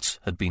 The Scots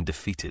had been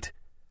defeated.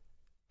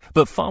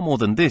 But far more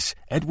than this,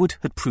 Edward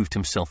had proved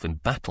himself in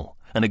battle,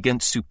 and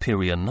against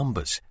superior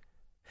numbers.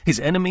 His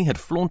enemy had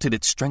flaunted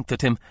its strength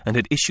at him and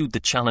had issued the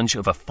challenge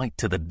of a fight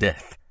to the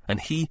death, and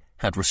he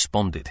had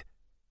responded.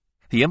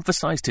 He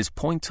emphasized his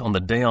point on the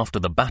day after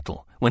the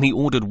battle, when he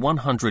ordered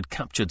 100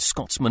 captured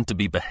Scotsmen to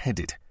be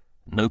beheaded,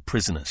 no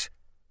prisoners.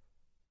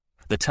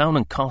 The town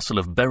and castle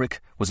of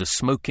Berwick was a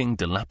smoking,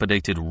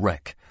 dilapidated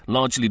wreck,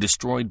 largely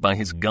destroyed by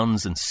his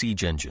guns and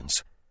siege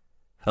engines.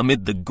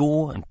 Amid the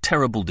gore and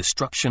terrible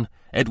destruction,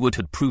 Edward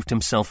had proved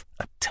himself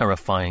a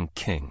terrifying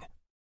king.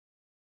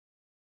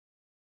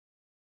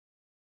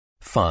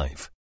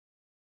 5.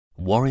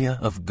 Warrior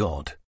of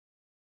God.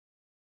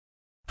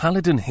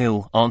 Halidon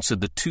Hill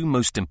answered the two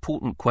most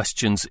important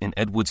questions in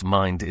Edward's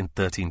mind in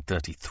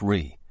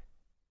 1333.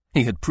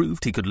 He had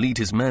proved he could lead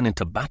his men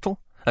into battle,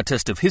 a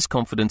test of his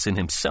confidence in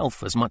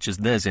himself as much as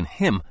theirs in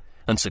him,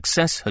 and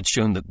success had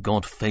shown that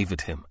God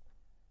favoured him.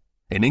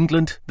 In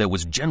England, there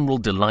was general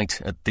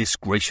delight at this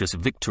gracious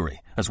victory,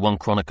 as one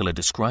chronicler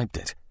described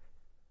it.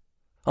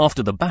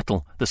 After the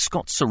battle, the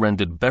Scots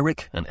surrendered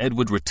Berwick, and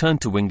Edward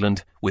returned to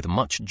England with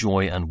much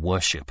joy and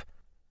worship.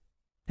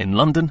 In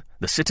London,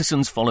 the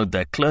citizens followed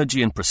their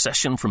clergy in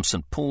procession from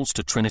St. Paul's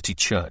to Trinity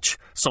Church,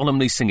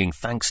 solemnly singing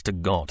thanks to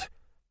God.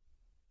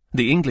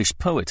 The English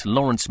poet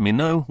Lawrence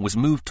Minot was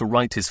moved to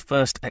write his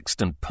first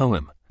extant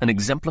poem, and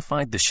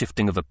exemplified the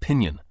shifting of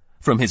opinion,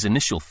 from his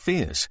initial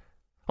fears,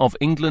 "Of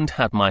England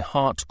had my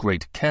heart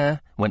great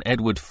care when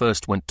Edward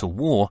first went to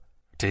war,"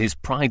 to his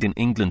pride in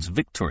England's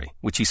victory,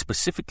 which he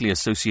specifically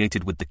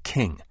associated with the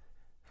king.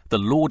 "The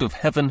Lord of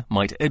heaven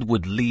might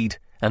Edward lead,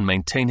 and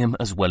maintain him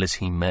as well as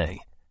he may."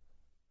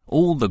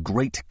 All the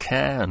great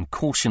care and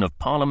caution of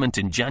Parliament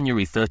in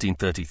January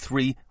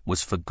 1333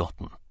 was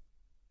forgotten.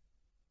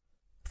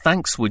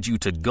 Thanks were due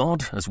to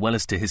God as well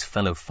as to his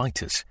fellow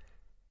fighters.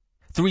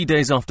 3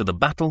 days after the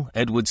battle,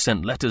 Edward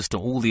sent letters to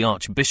all the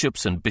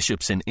archbishops and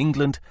bishops in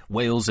England,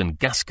 Wales, and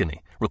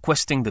Gascony,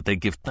 requesting that they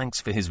give thanks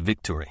for his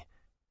victory.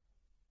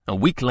 A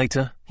week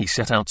later, he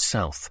set out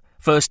south,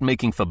 first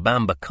making for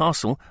Bamburgh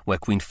Castle, where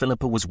Queen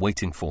Philippa was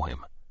waiting for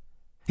him.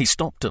 He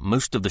stopped at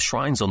most of the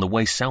shrines on the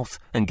way south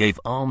and gave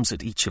alms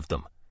at each of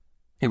them.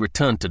 He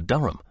returned to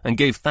Durham and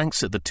gave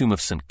thanks at the tomb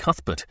of St.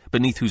 Cuthbert,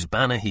 beneath whose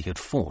banner he had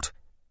fought.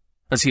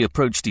 As he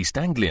approached East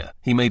Anglia,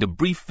 he made a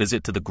brief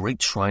visit to the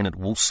great shrine at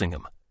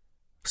Walsingham.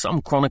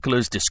 Some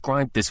chroniclers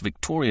described this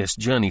victorious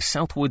journey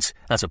southwards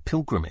as a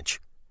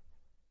pilgrimage.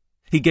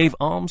 He gave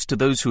alms to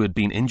those who had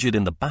been injured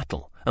in the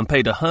battle and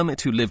paid a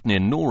hermit who lived near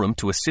Norham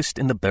to assist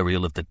in the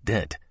burial of the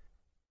dead.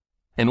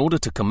 In order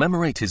to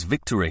commemorate his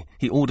victory,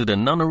 he ordered a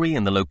nunnery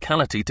in the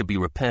locality to be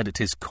repaired at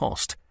his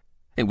cost.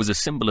 It was a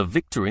symbol of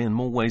victory in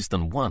more ways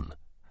than one.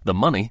 The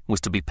money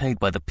was to be paid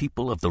by the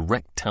people of the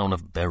wrecked town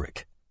of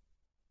Berwick.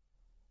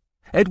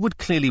 Edward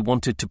clearly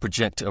wanted to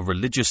project a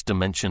religious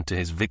dimension to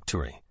his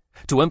victory,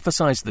 to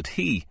emphasize that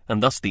he,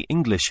 and thus the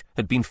English,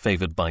 had been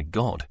favored by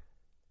God.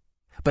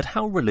 But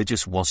how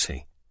religious was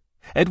he?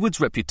 Edward's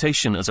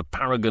reputation as a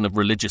paragon of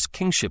religious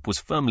kingship was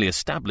firmly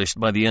established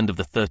by the end of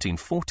the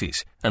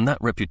 1340s, and that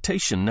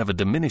reputation never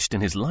diminished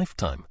in his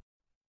lifetime.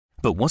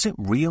 But was it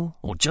real,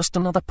 or just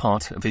another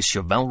part of his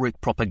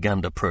chivalric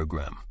propaganda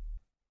program?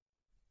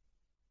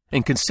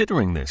 In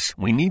considering this,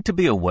 we need to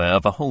be aware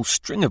of a whole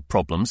string of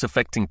problems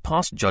affecting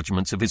past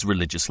judgments of his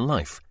religious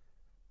life.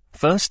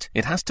 First,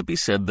 it has to be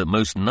said that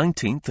most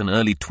 19th and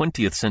early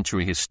 20th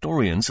century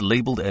historians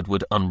labelled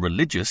Edward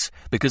unreligious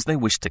because they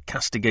wished to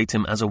castigate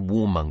him as a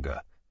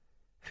warmonger.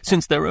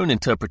 Since their own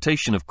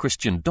interpretation of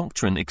Christian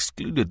doctrine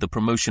excluded the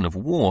promotion of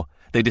war,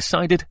 they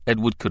decided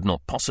Edward could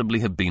not possibly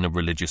have been a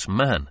religious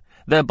man,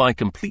 thereby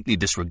completely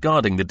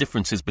disregarding the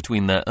differences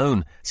between their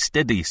own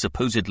steady,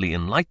 supposedly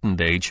enlightened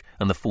age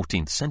and the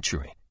 14th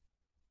century.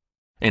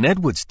 In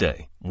Edward's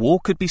day, war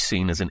could be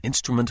seen as an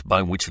instrument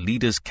by which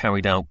leaders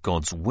carried out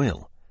God's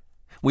will.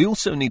 We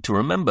also need to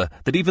remember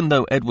that even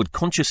though Edward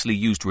consciously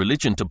used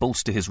religion to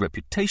bolster his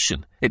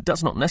reputation, it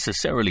does not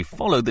necessarily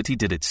follow that he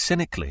did it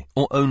cynically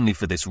or only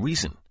for this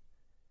reason.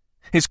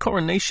 His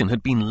coronation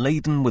had been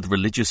laden with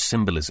religious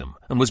symbolism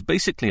and was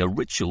basically a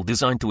ritual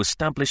designed to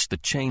establish the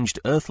changed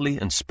earthly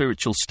and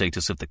spiritual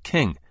status of the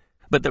king,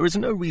 but there is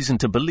no reason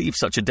to believe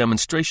such a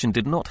demonstration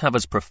did not have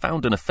as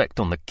profound an effect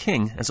on the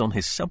king as on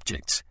his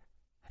subjects.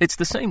 It's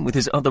the same with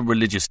his other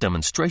religious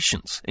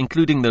demonstrations,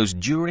 including those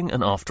during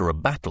and after a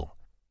battle.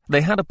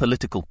 They had a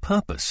political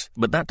purpose,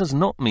 but that does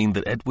not mean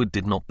that Edward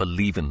did not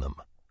believe in them.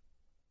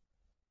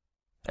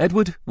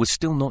 Edward was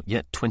still not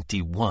yet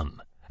 21,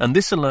 and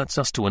this alerts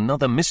us to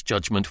another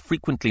misjudgment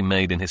frequently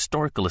made in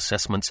historical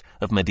assessments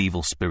of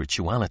medieval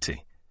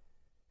spirituality.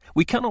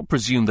 We cannot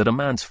presume that a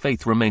man's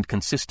faith remained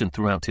consistent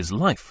throughout his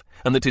life,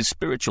 and that his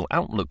spiritual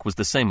outlook was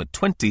the same at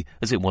 20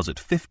 as it was at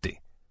 50.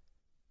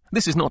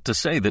 This is not to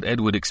say that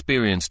Edward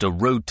experienced a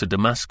road to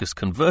Damascus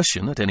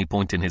conversion at any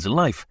point in his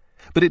life,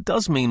 but it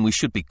does mean we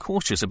should be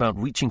cautious about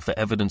reaching for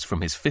evidence from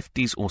his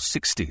 50s or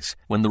 60s,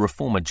 when the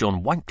reformer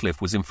John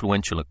Wycliffe was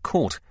influential at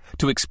court,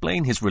 to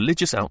explain his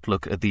religious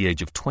outlook at the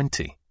age of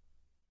 20.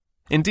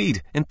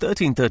 Indeed, in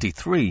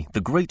 1333,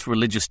 the great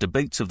religious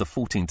debates of the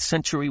 14th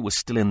century were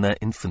still in their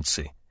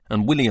infancy,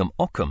 and William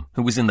Ockham,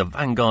 who was in the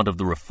vanguard of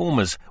the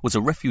reformers, was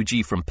a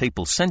refugee from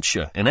papal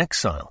censure in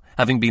exile,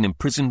 having been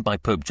imprisoned by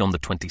Pope John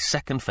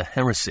XXII for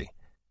heresy.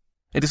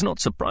 It is not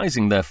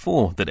surprising,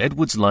 therefore, that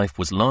Edward's life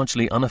was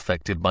largely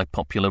unaffected by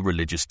popular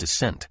religious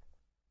dissent.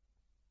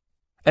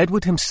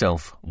 Edward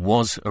himself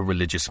was a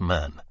religious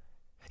man.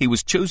 He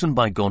was chosen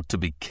by God to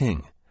be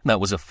king.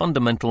 That was a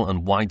fundamental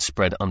and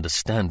widespread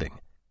understanding.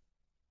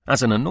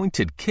 As an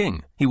anointed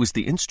king, he was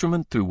the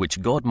instrument through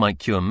which God might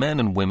cure men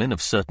and women of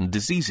certain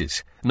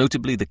diseases,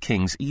 notably the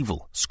king's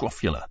evil,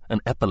 scrofula, and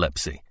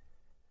epilepsy.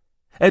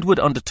 Edward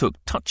undertook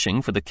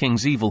touching for the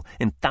king's evil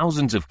in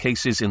thousands of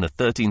cases in the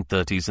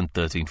 1330s and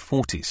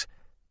 1340s.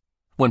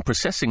 When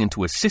processing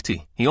into a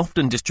city, he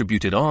often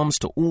distributed alms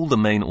to all the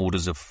main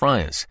orders of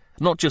friars,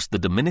 not just the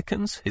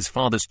Dominicans, his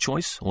father's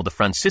choice, or the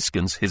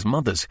Franciscans, his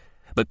mother's,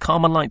 but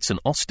Carmelites and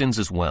Austins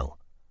as well.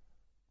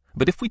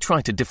 But if we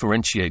try to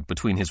differentiate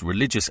between his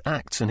religious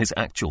acts and his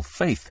actual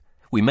faith,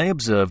 we may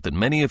observe that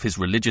many of his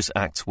religious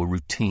acts were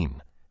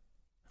routine.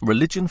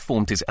 Religion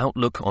formed his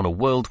outlook on a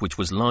world which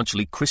was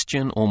largely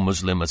Christian or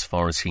Muslim as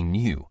far as he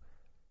knew.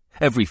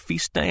 Every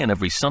feast day and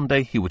every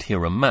Sunday he would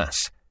hear a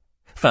mass.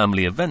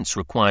 Family events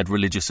required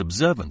religious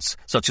observance,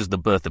 such as the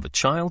birth of a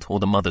child or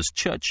the mother's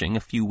churching a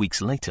few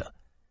weeks later.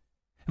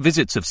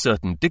 Visits of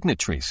certain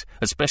dignitaries,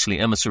 especially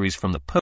emissaries from the Pope,